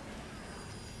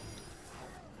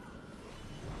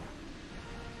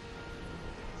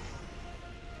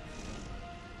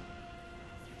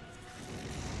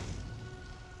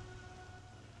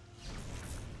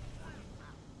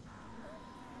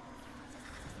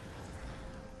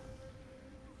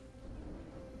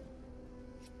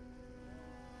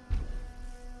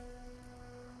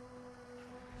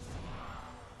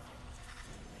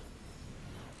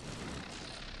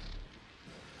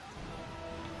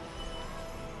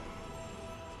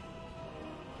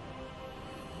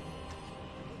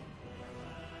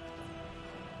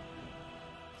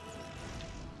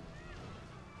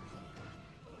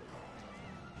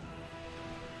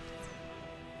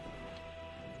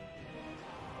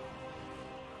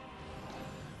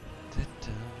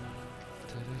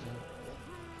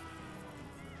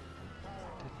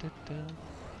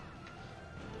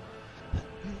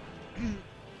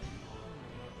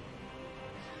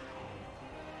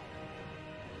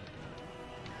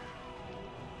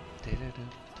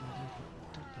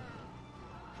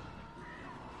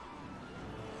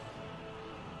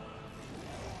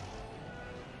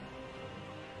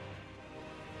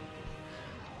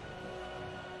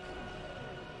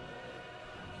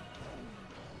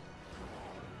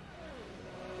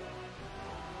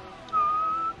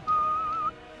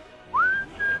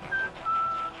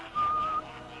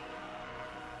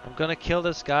 gonna kill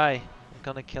this guy. I'm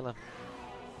gonna kill him.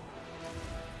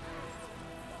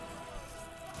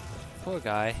 Poor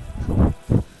guy.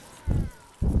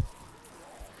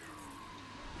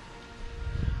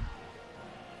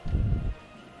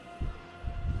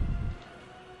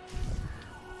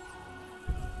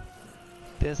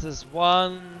 This is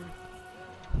one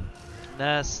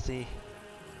nasty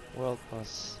world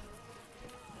boss.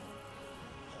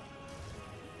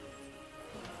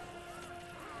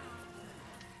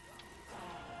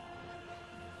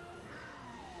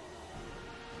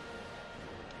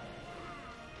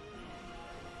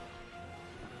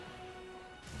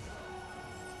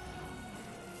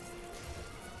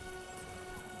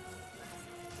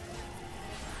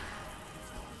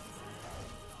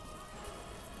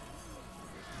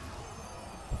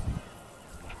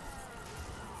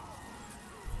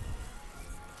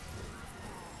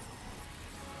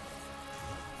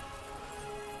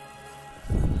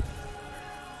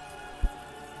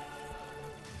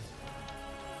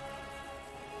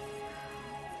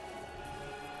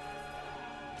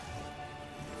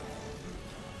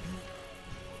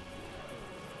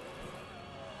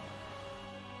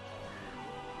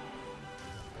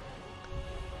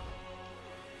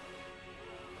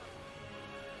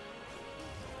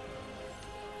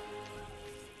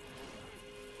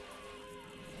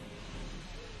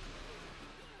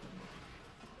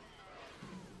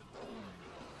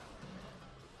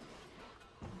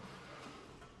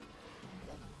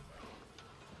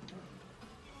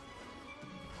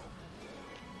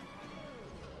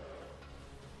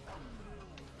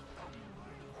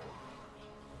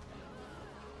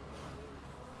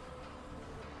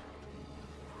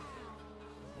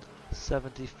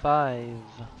 $75.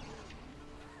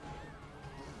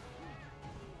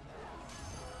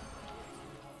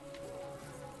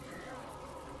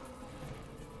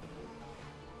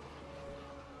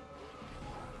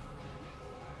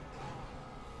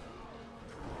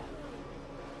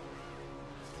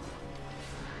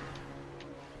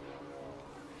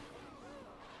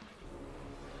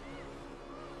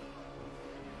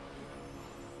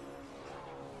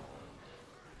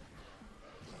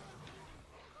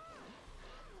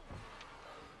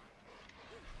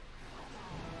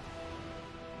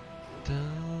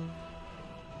 Dun,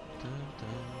 dun,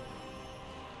 dun,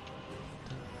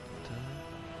 dun, dun.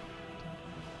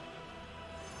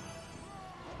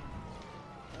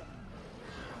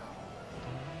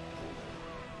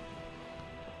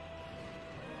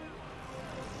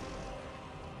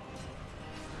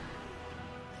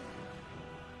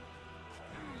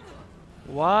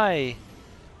 Why?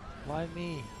 Why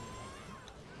me?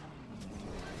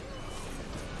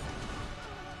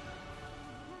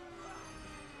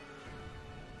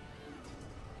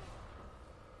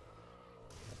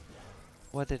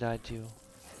 What did I do?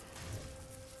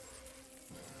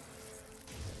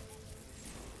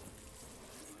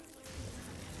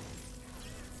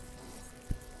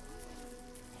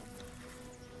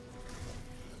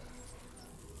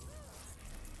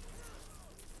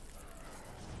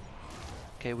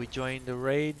 Okay, we joined the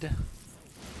raid.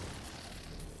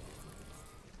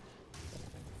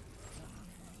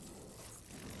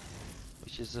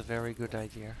 Which is a very good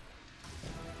idea.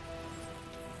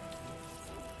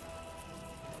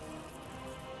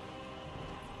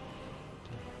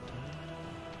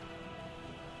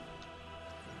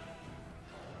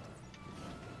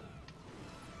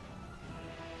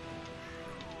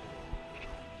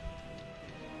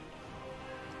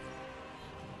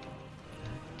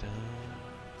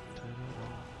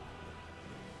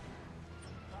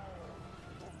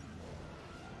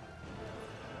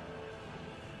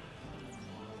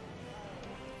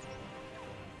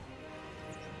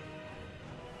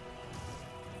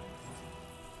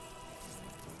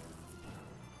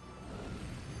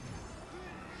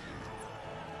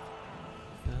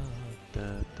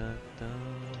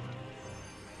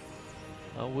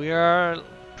 We are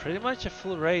pretty much a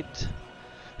full raid.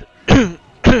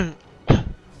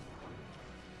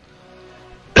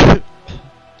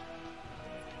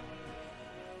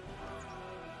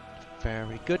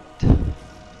 Very good.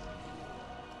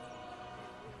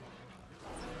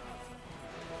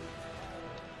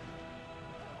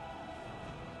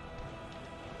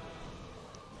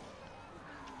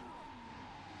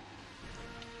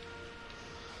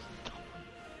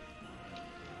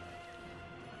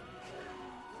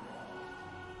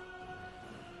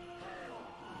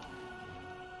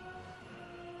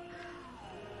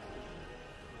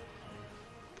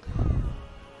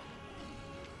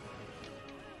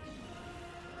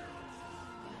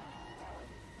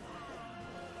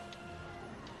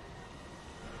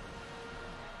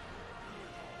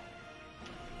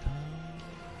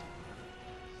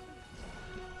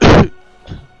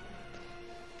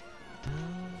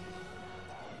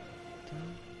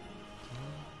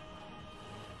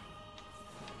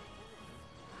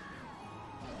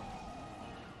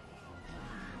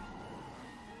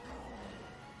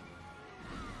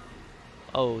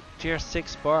 Oh, tier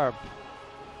 6 barb.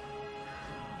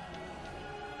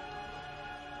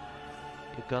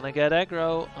 You're gonna get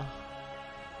aggro.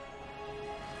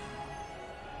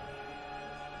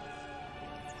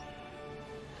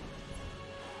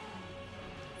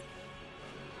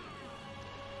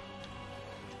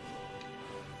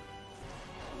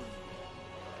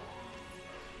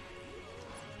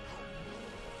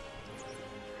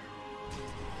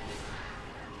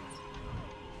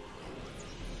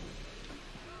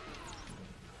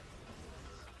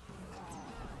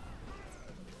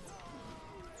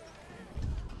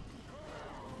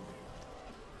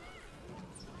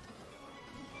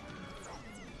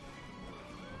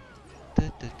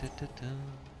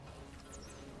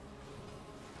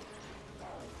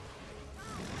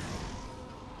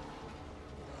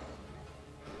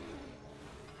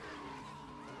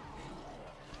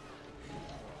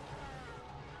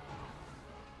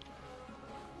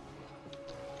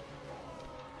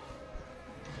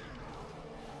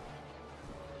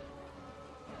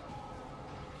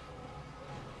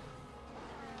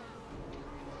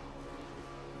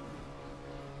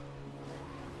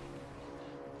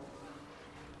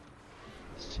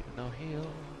 Still no heal.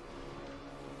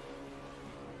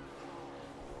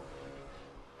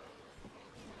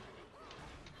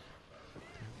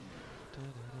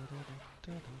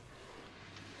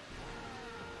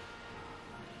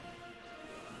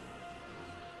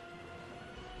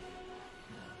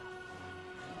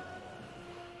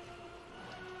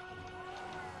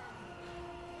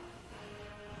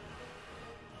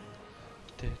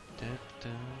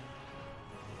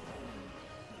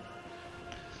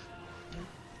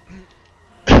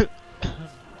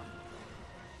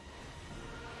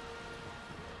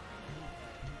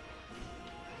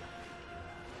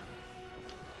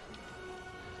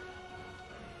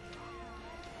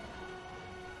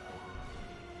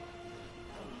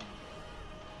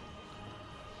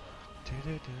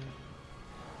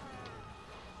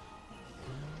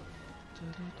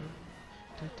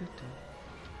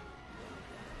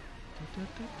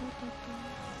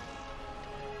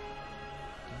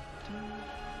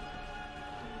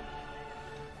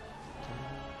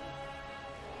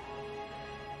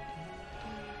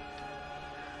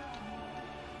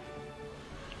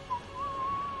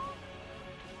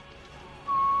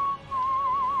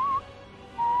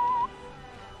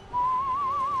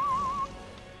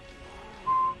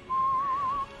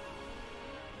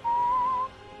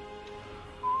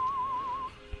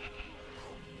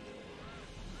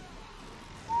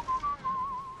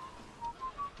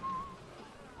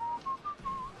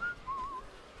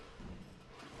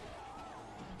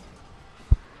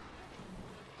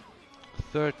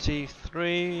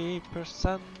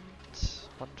 %33%,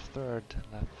 1/3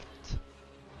 left.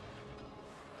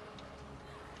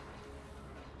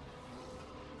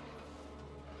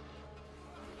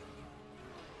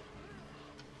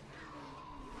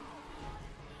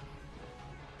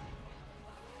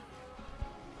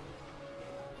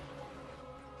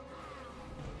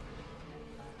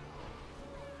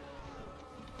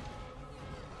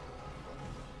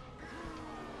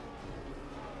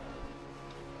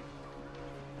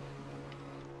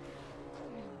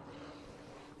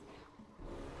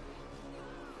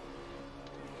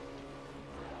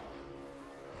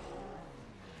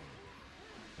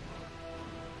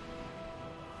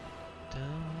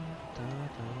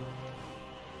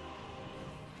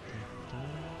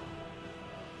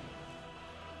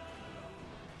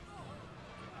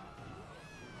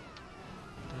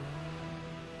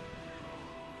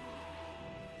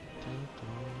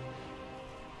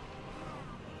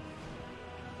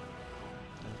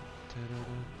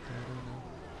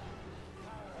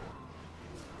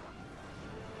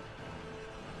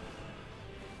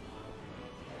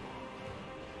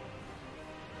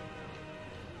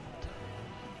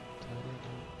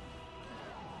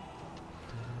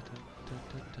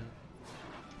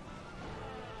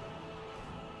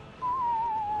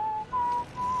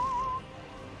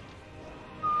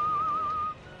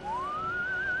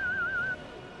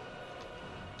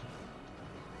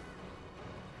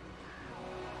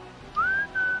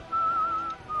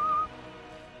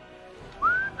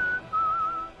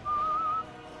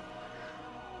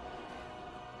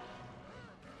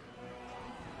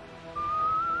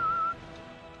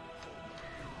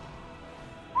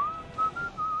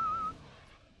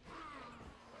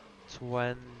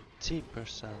 %20.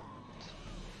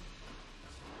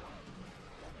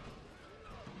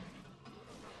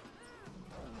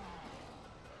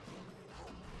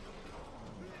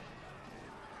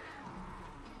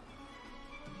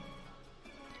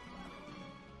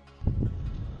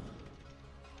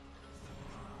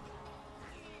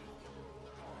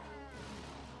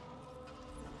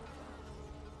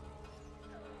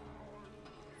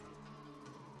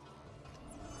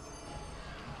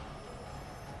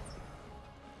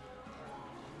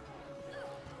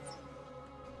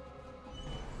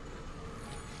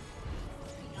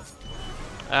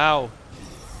 Ow.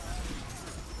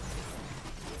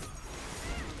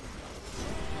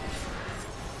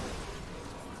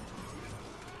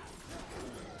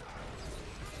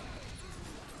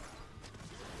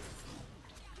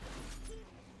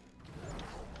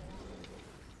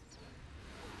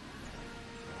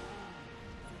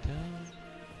 Dun,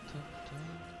 dun, dun.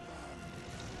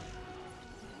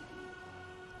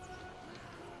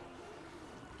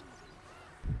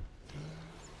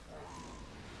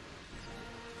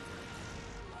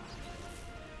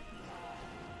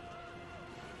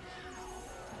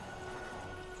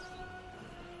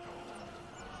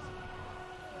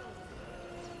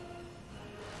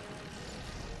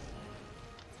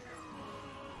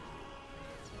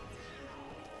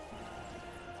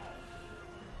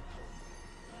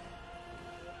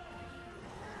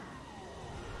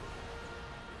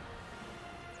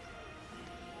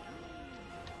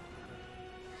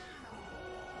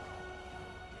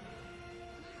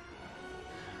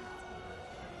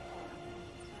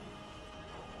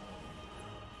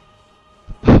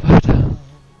 Ba-ba-dum.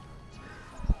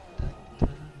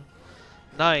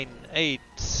 9, 8.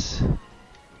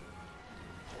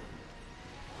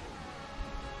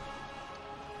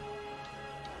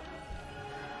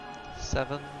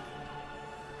 7.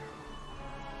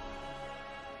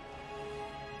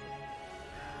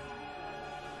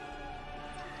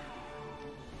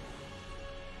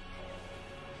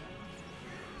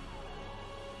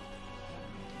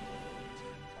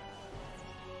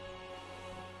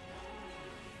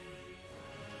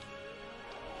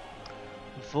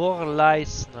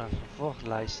 Voorleisner.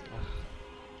 Voorleisner.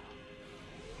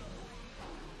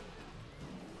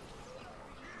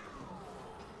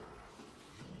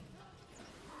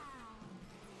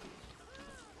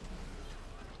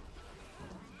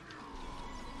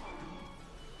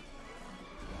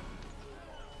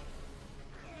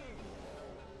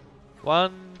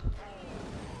 One.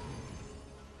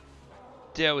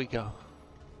 There we go.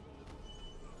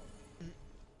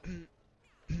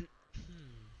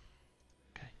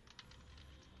 Okay.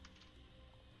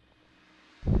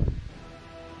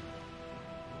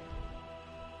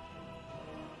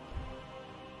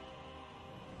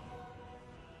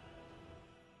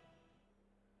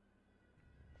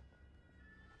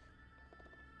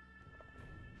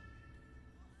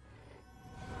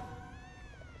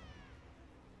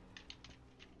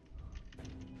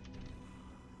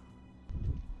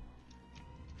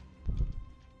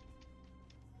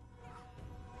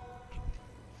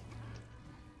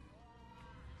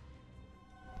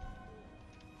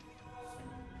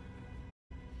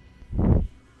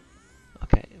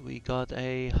 Okay, we got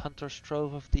a Hunter's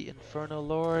Trove of the Infernal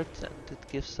Lord, and it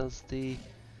gives us the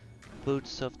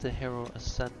Boots of the Hero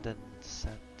Ascendant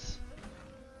set.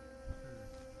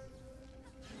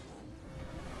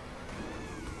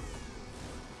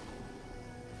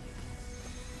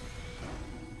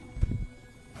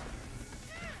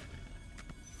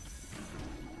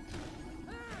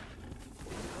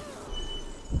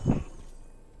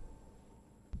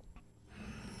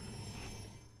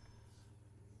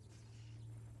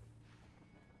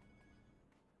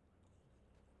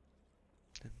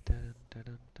 Dun, dun, dun,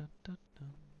 dun, dun, dun,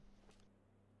 dun.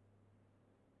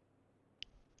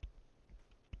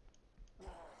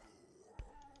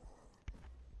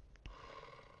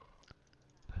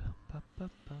 Ba, ba,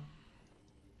 ba.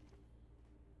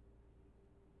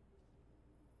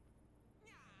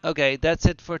 Okay, that's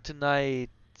it for tonight.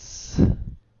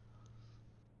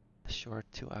 Short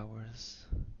 2 hours.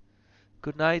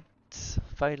 Good night,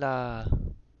 Faila.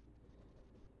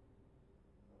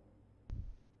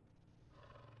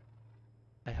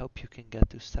 I hope you can get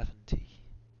to 70.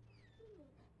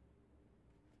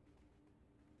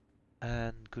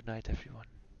 And good night, everyone.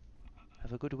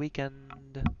 Have a good weekend.